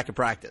first week back at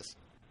practice?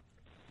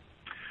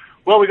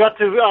 Well, we got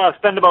to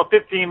spend about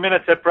 15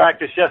 minutes at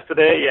practice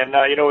yesterday, and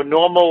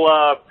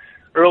normal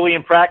early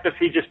in practice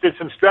he just did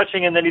some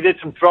stretching, and then he did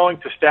some throwing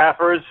to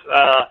staffers.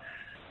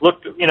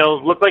 Looked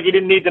like he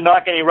didn't need to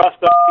knock any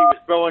rust off. He was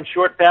throwing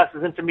short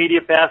passes,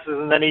 intermediate passes,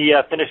 and then he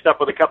finished up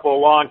with a couple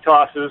of long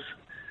tosses.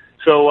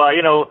 So,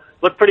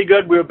 looked pretty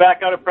good. We were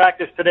back out of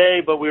practice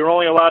today, but we were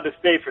only allowed to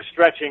stay for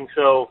stretching,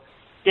 so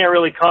can't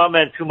really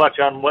comment too much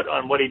on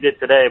what he did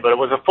today. But it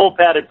was a full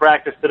padded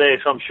practice today,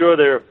 so I'm sure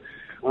they're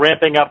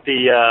ramping up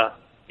the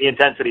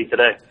intensity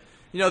today.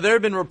 There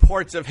have been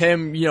reports of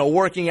him,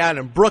 working out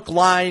in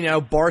Brookline.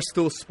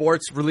 Barstool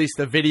Sports released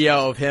a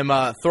video of him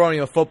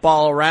throwing a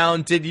football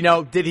around. Did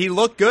he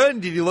look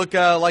good? Did he look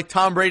like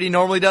Tom Brady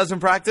normally does in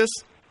practice?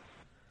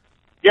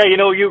 Yeah,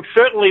 you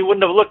certainly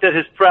wouldn't have looked at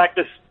his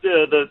practice,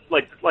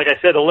 like I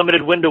said, the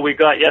limited window we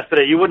got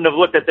yesterday. You wouldn't have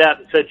looked at that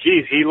and said,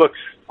 geez, he looks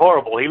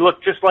horrible. He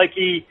looked just like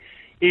he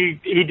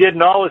did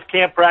in all his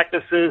camp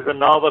practices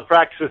and all the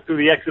practices through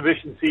the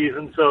exhibition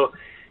season. So,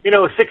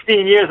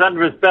 16 years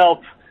under his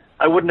belt,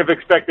 I wouldn't have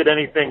expected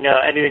anything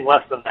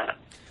less than that.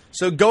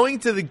 So going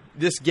to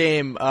this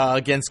game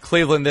against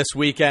Cleveland this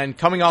weekend,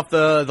 coming off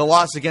the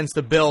loss against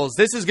the Bills,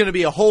 this is going to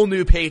be a whole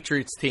new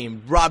Patriots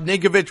team. Rob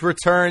Ninkovich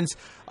returns,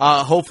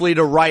 hopefully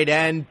to right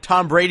end.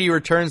 Tom Brady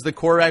returns the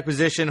quarterback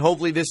position.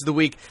 Hopefully this is the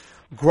week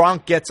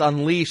Gronk gets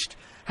unleashed.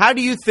 How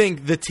do you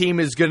think the team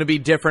is going to be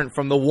different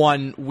from the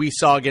one we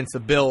saw against the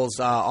Bills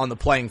on the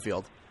playing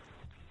field?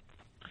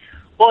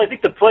 Well, I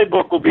think the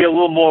playbook will be a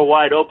little more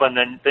wide open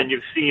than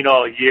you've seen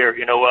all year.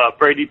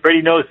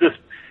 Brady knows this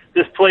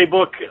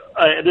playbook,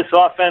 this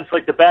offense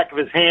like the back of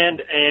his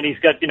hand, and he's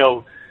got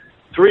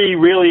 3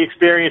 really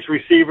experienced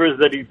receivers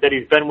that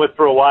he's been with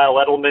for a while: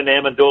 Edelman,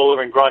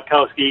 Amendola, and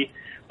Gronkowski.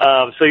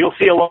 So you'll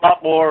see a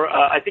lot more.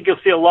 I think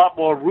you'll see a lot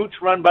more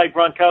routes run by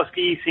Gronkowski.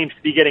 He seems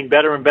to be getting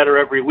better and better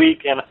every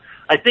week, and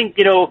I think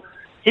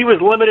he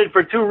was limited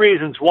for 2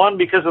 reasons. 1,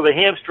 because of the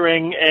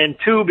hamstring, and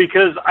 2,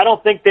 because I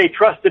don't think they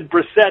trusted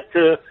Brissett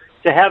to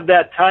have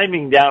that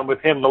timing down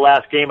with him the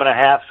last game and a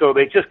half. So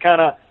they just kind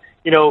of,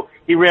 he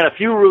ran a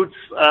few routes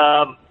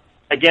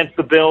against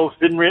the Bills,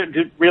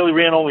 really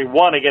ran only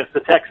 1 against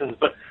the Texans.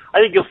 But I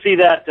think you'll see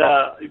that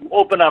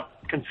open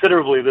up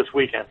considerably this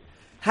weekend.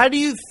 How do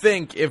you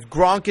think, if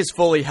Gronk is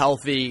fully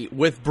healthy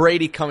with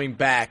Brady coming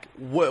back,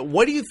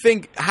 what do you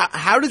think,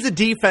 how does the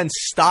defense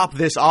stop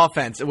this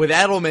offense with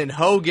Edelman,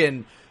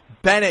 Hogan,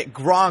 Bennett,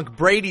 Gronk,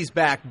 Brady's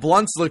back.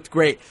 Blunt's looked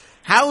great.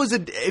 How is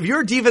it, if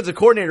you're a defensive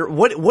coordinator,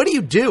 what do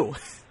you do?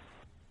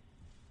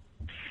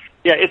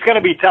 Yeah, it's going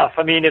to be tough.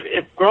 I mean,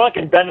 if Gronk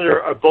and Bennett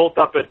are both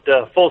up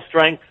at full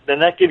strength, then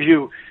that gives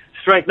you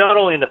strength not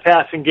only in the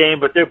passing game,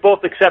 but they're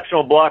both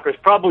exceptional blockers,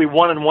 probably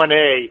 1 and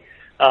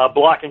 1A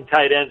blocking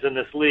tight ends in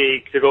this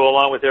league to go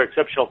along with their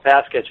exceptional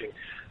pass catching.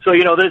 So,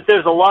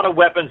 there's a lot of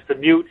weapons to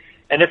mute,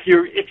 and if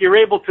you're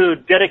able to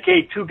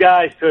dedicate 2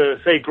 guys to,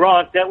 say,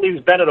 Gronk, that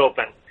leaves Bennett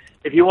open.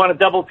 If you want to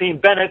double team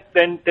Bennett,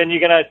 then you're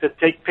going to have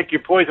to pick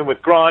your poison with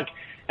Gronk.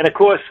 And of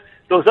course,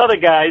 those other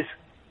guys,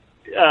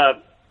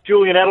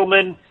 Julian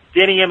Edelman,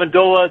 Danny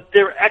Amendola,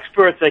 they're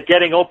experts at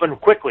getting open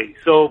quickly.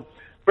 So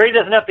Brady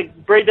doesn't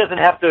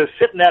have to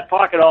sit in that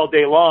pocket all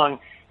day long.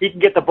 He can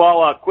get the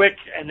ball out quick,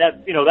 and that's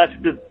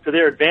to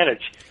their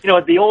advantage.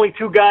 The only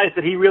 2 guys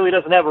that he really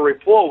doesn't have a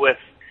rapport with,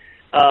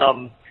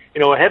 a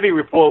heavy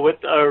rapport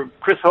with, are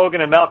Chris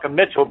Hogan and Malcolm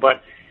Mitchell.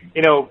 But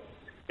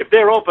if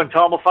they're open,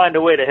 Tom will find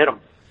a way to hit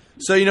them.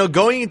 So,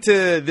 going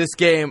into this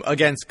game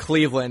against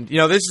Cleveland,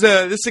 this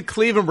is a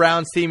Cleveland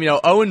Browns team,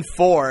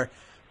 0-4,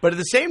 but at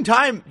the same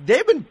time,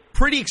 they've been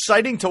pretty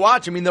exciting to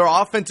watch. I mean, their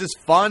offense is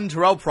fun.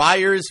 Terrell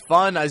Pryor is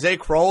fun. Isaiah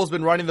Crowell's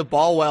been running the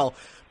ball well,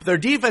 but their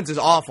defense is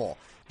awful.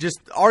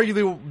 Just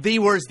arguably the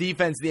worst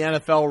defense in the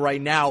NFL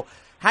right now.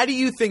 How do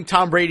you think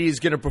Tom Brady is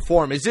going to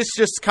perform? Is this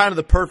just kind of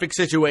the perfect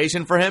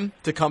situation for him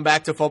to come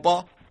back to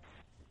football?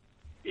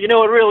 It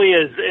really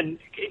is, and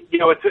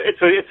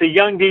it's a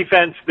young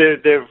defense.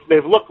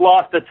 They've looked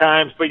lost at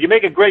times, but you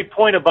make a great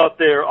point about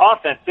their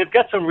offense. They've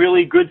got some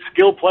really good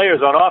skill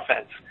players on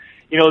offense.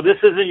 This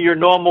isn't your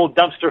normal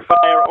dumpster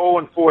fire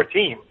 0-4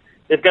 team.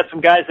 They've got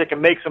some guys that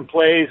can make some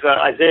plays.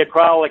 Isaiah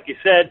Crowell, like you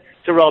said,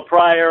 Terrell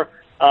Pryor.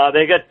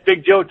 They got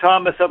Big Joe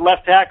Thomas at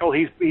left tackle.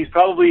 He's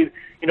probably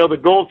the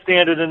gold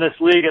standard in this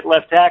league at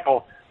left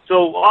tackle.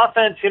 So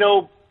offense,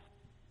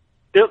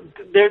 they're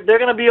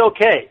going to be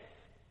okay.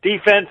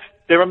 Defense,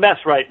 they're a mess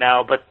right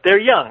now, but they're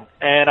young,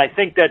 and I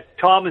think that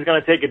Tom is going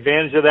to take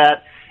advantage of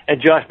that,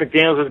 and Josh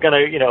McDaniels is going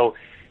to,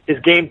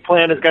 his game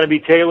plan is going to be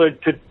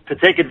tailored to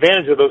take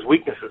advantage of those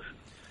weaknesses.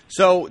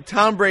 So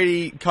Tom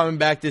Brady coming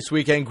back this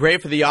weekend,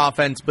 great for the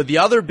offense, but the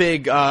other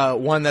big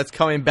one that's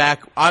coming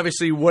back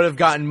obviously would have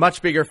gotten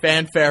much bigger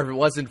fanfare if it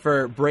wasn't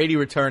for Brady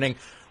returning.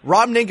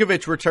 Rob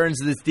Ninkovich returns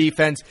to this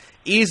defense,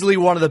 easily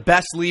one of the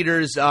best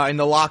leaders in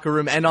the locker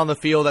room and on the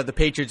field that the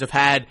Patriots have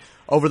had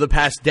over the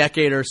past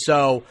decade or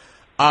so.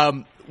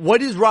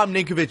 What does Rob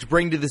Ninkovich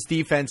bring to this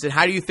defense, and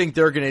how do you think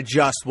they're going to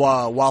adjust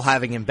while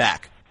having him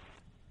back?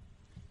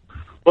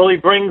 Well, he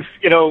brings,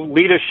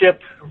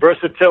 leadership,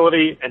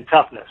 versatility, and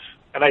toughness.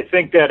 And I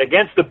think that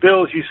against the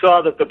Bills, you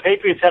saw that the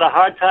Patriots had a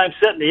hard time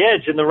setting the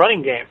edge in the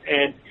running game.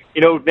 And,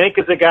 Nink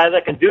is a guy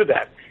that can do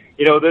that.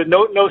 There's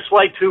no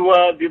slight to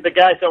the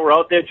guys that were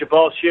out there,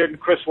 Jabal Sheard and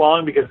Chris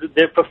Long, because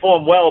they've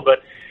performed well.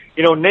 But,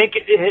 Nink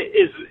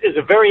is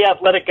a very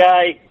athletic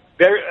guy.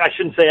 I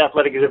shouldn't say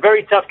athletic. He's a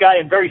very tough guy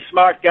and very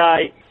smart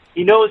guy.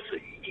 He knows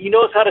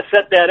how to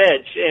set that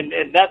edge,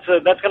 and that's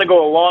going to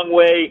go a long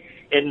way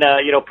in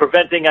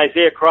preventing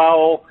Isaiah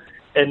Crowell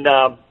and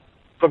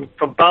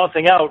from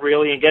bouncing out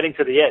really and getting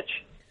to the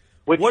edge,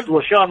 which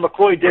LaShawn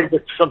McCoy did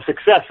with some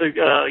success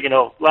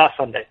last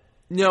Sunday.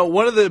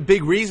 One of the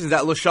big reasons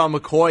that LaShawn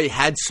McCoy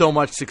had so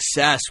much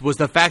success was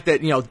the fact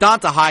that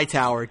Donta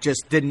Hightower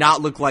just did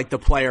not look like the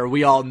player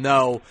we all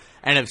know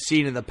and have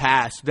seen in the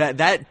past.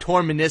 That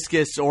torn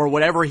meniscus or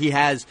whatever he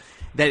has,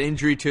 that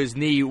injury to his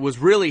knee, was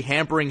really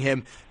hampering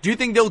him. Do you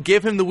think they'll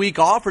give him the week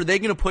off, or are they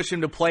going to push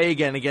him to play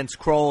again against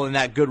Kroll in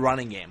that good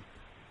running game?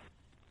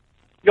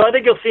 I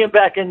think you'll see him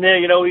back in there.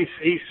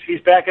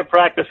 He's back at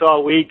practice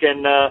all week,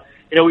 and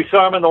we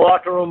saw him in the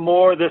locker room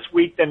more this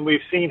week than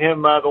we've seen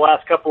him the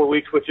last couple of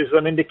weeks, which is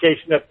an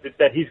indication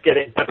that he's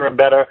getting better and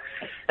better.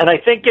 And I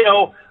think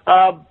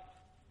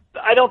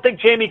I don't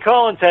think Jamie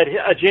Collins had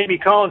a Jamie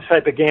Collins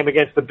type of game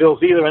against the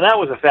Bills either, and that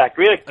was a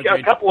factor. He had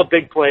a couple of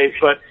big plays,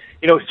 but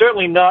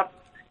certainly not.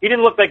 He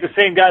didn't look like the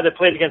same guy that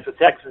played against the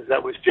Texans.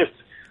 That was just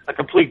a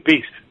complete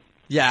beast.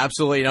 Yeah,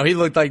 absolutely. He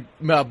looked like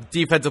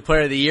Defensive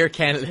Player of the Year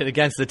candidate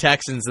against the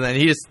Texans, and then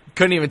he just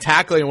couldn't even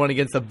tackle anyone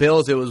against the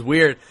Bills. It was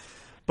weird.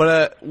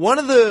 But one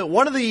of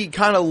the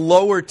kind of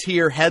lower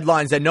tier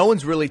headlines that no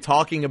one's really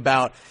talking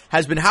about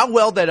has been how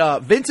well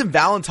that Vincent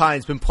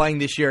Valentine's been playing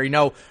this year.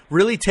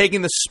 Really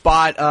taking the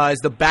spot as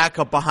the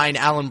backup behind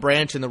Alan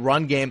Branch in the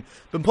run game.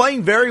 Been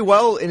playing very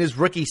well in his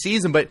rookie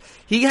season, but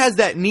he has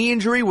that knee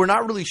injury. We're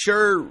not really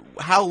sure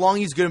how long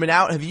he's going to be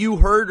out. Have you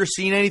heard or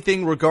seen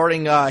anything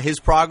regarding his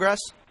progress?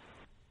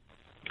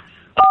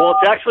 Well,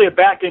 it's actually a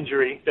back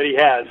injury that he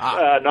has,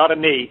 not a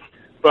knee.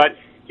 But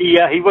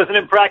he wasn't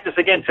in practice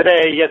again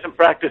today. He hasn't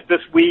practiced this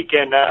week,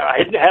 and I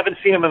haven't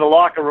seen him in the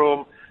locker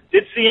room.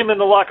 Did see him in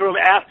the locker room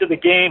after the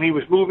game. He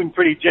was moving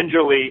pretty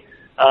gingerly.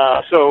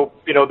 So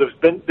there's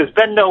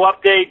been no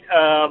update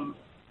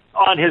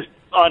on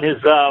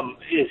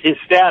his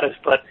status.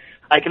 But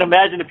I can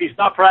imagine if he's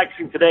not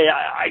practicing today,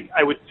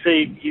 I would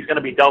say he's going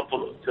to be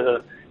doubtful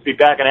to be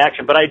back in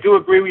action. But I do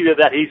agree with you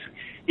that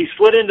he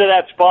slid into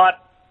that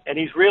spot and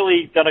he's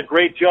really done a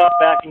great job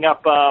backing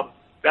up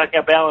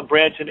Alan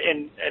Branch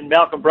and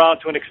Malcolm Brown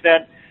to an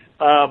extent.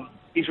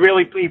 He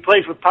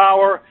plays with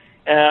power,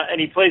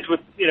 and he plays with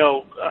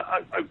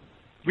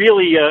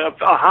really a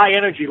high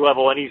energy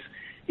level, and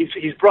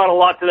he's brought a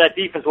lot to that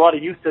defense, a lot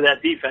of youth to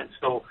that defense.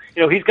 So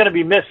he's going to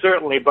be missed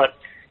certainly, but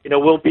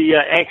we'll be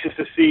anxious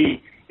to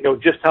see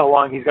just how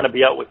long he's going to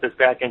be out with this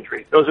back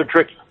injury. Those are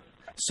tricky.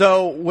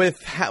 So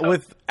with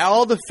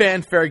all the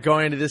fanfare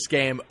going into this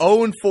game,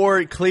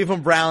 0-4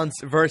 Cleveland Browns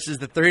versus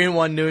the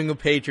 3-1 New England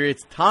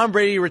Patriots, Tom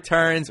Brady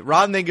returns,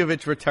 Rob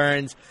Ninkovich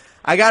returns.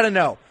 I got to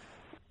know,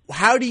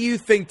 how do you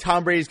think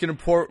Tom Brady is going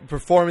to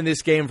perform in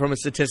this game from a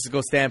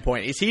statistical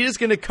standpoint? Is he just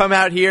going to come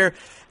out here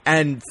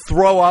and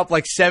throw up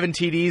like 7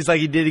 TDs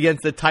like he did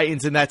against the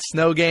Titans in that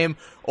snow game?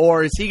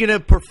 Or is he going to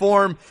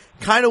perform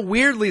kind of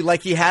weirdly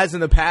like he has in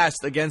the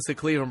past against the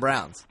Cleveland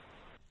Browns?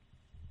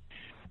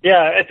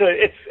 Yeah,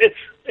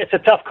 it's a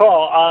tough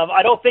call.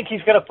 I don't think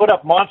he's going to put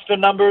up monster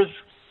numbers.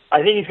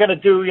 I think he's going to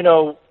do,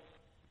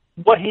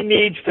 what he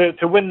needs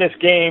to win this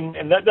game,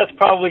 and that's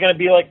probably going to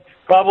be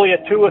probably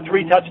a 2 or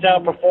 3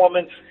 touchdown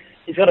performance.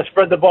 He's going to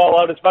spread the ball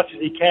out as much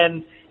as he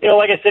can.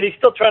 Like I said, he's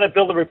still trying to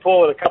build a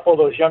rapport with a couple of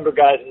those younger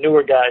guys and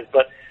newer guys.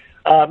 But,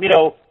 I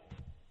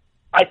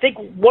think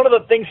one of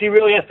the things he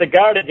really has to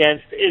guard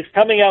against is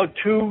coming out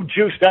too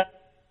juiced up,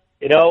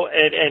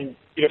 and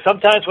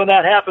sometimes when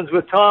that happens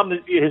with Tom,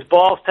 his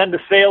balls tend to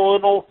sail a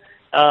little.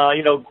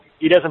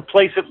 He doesn't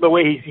place it the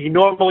way he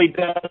normally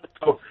does.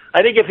 So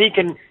I think if he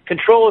can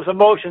control his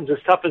emotions, as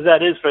tough as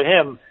that is for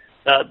him,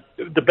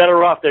 the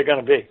better off they're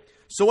going to be.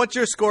 So what's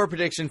your score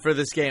prediction for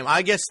this game?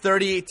 I guess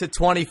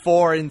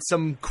 38-24 in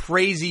some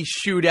crazy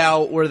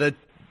shootout where the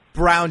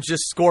Browns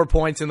just score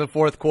points in the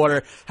fourth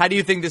quarter. How do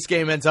you think this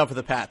game ends up for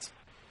the Pats?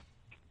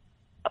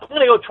 I'm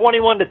going to go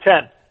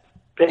 21-10.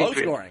 Low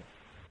scoring.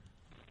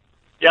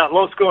 Yeah,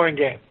 low-scoring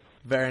game.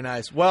 Very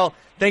nice. Well,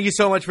 thank you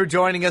so much for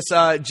joining us,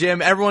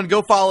 Jim. Everyone,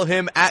 go follow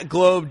him at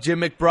Globe,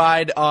 Jim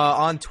McBride,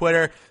 on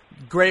Twitter.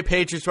 Great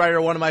Patriots writer,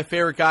 one of my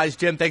favorite guys.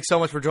 Jim, thanks so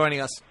much for joining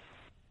us.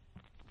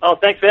 Oh,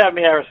 thanks for having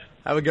me, Harris.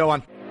 Have a good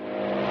one.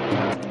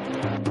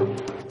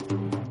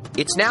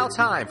 It's now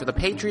time for the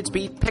Patriots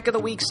Beat Pick of the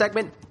Week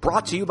segment,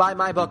 brought to you by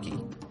MyBookie.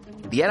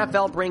 The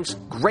NFL brings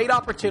great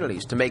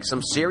opportunities to make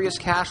some serious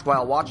cash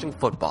while watching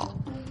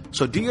football.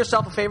 So do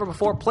yourself a favor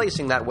before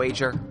placing that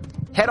wager.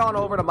 Head on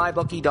over to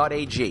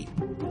MyBookie.ag.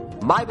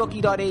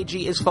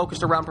 MyBookie.ag is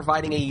focused around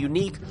providing a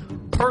unique,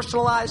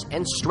 personalized,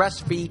 and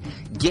stress-free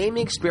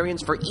gaming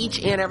experience for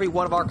each and every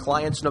one of our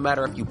clients, no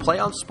matter if you play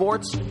on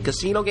sports,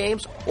 casino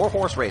games, or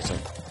horse racing.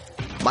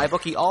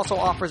 MyBookie also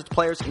offers its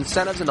players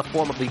incentives in the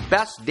form of the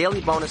best daily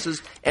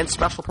bonuses and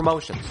special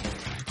promotions.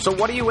 So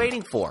what are you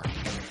waiting for?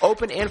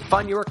 Open and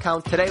fund your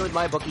account today with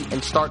MyBookie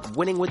and start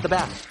winning with the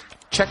best.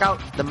 Check out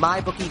the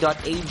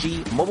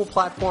MyBookie.ag mobile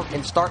platform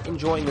and start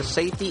enjoying the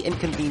safety and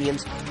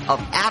convenience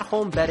of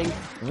at-home betting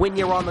when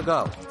you're on the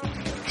go.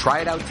 Try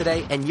it out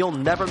today and you'll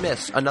never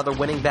miss another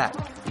winning bet.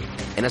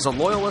 And as a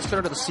loyal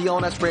listener to the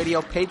CLNS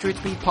Radio Patriots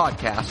Beat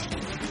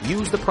podcast,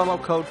 use the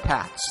promo code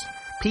PATS,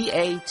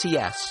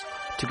 P-A-T-S,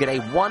 to get a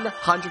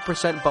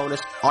 100% bonus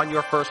on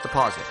your first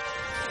deposit.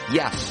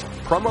 Yes,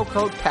 promo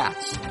code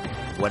PATS.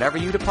 Whatever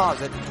you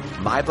deposit,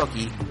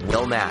 MyBookie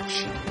will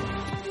match.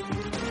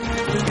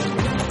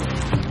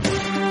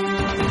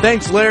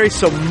 Thanks, Larry.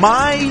 So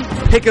my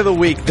pick of the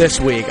week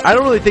this week, I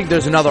don't really think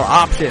there's another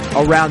option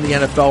around the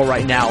NFL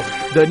right now.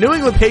 The New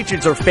England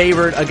Patriots are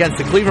favored against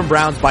the Cleveland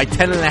Browns by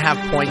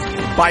 10.5 points.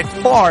 By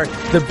far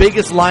the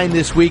biggest line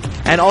this week,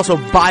 and also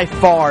by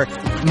far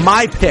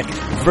my pick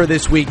for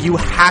this week. You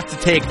have to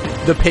take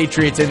the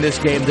Patriots in this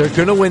game. They're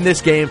going to win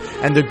this game,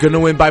 and they're going to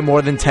win by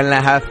more than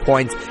 10.5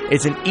 points.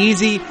 It's an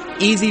easy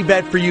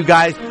bet for you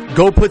guys.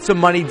 Go put some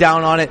money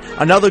down on it.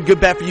 Another good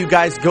bet for you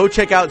guys, go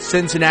check out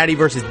Cincinnati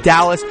versus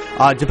Dallas.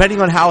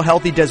 Depending on how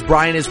healthy Des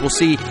Bryant is, we'll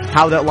see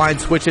how that line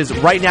switches.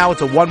 Right now,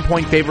 it's a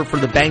 1-point favorite for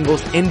the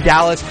Bengals in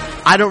Dallas.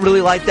 I don't really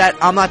like that.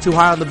 I'm not too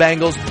high on the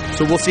Bengals,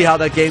 so we'll see how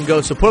that game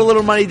goes. So put a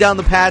little money down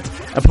the Pats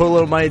and put a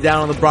little money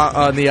down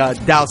on the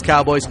Dallas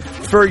Cowboys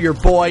for your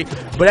boy.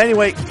 But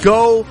anyway,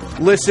 go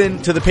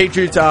listen to the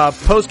Patriots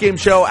post-game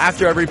show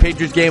after every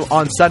Patriots game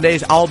on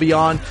Sundays. I'll be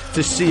on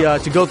to see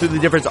to go through the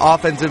different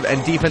offensive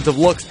and defensive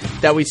looks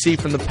that we see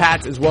from the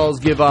Pats, as well as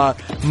give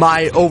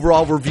my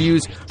overall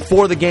reviews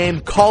for the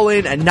game. Call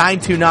in at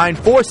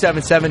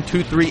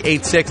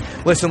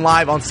 929-477-2386. Listen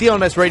live on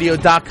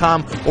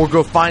CLNSradio.com or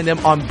go find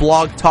them on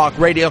Blog Talk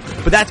Radio.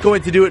 But that's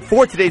going to do it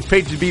for today's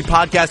Patriots Beat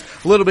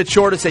podcast. A little bit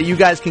shorter so you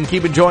guys can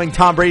keep enjoying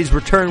Tom Brady's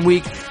return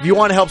week. If you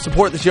want to help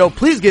support the show,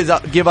 please give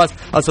us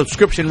a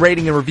subscription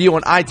rating and review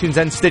on iTunes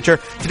and Stitcher.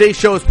 Today's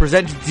show is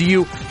presented to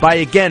you by,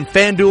 again,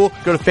 FanDuel.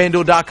 Go to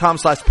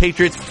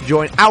FanDuel.com/Patriots to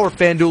join our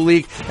FanDuel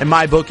League, and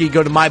MyBookie.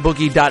 Go to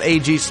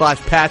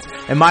MyBookie.ag/Pats,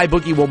 and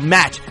MyBookie will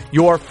match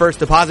your first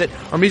deposit.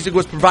 Our music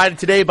was provided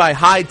today by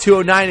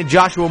Hyde209 and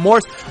Joshua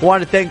Morse. I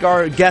want to thank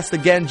our guest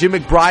again, Jim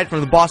McBride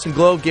from the Boston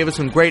Globe, gave us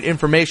some great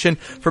information.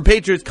 For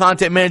Patriots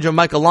content manager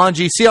Michael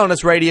Longi,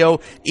 CLNS Radio,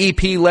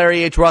 EP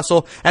Larry H.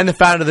 Russell, and the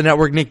founder of the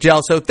network, Nick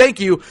Gell. So thank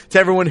you to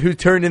everyone who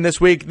turned in this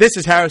week. This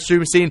is Harris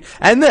Strubenstein,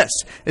 and this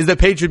is the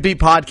Patriot Beat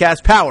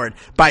Podcast powered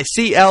by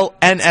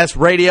CLNS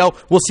Radio.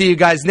 We'll see you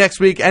guys next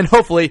week, and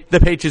hopefully the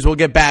Patriots will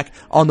get back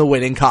on the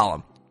winning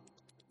column.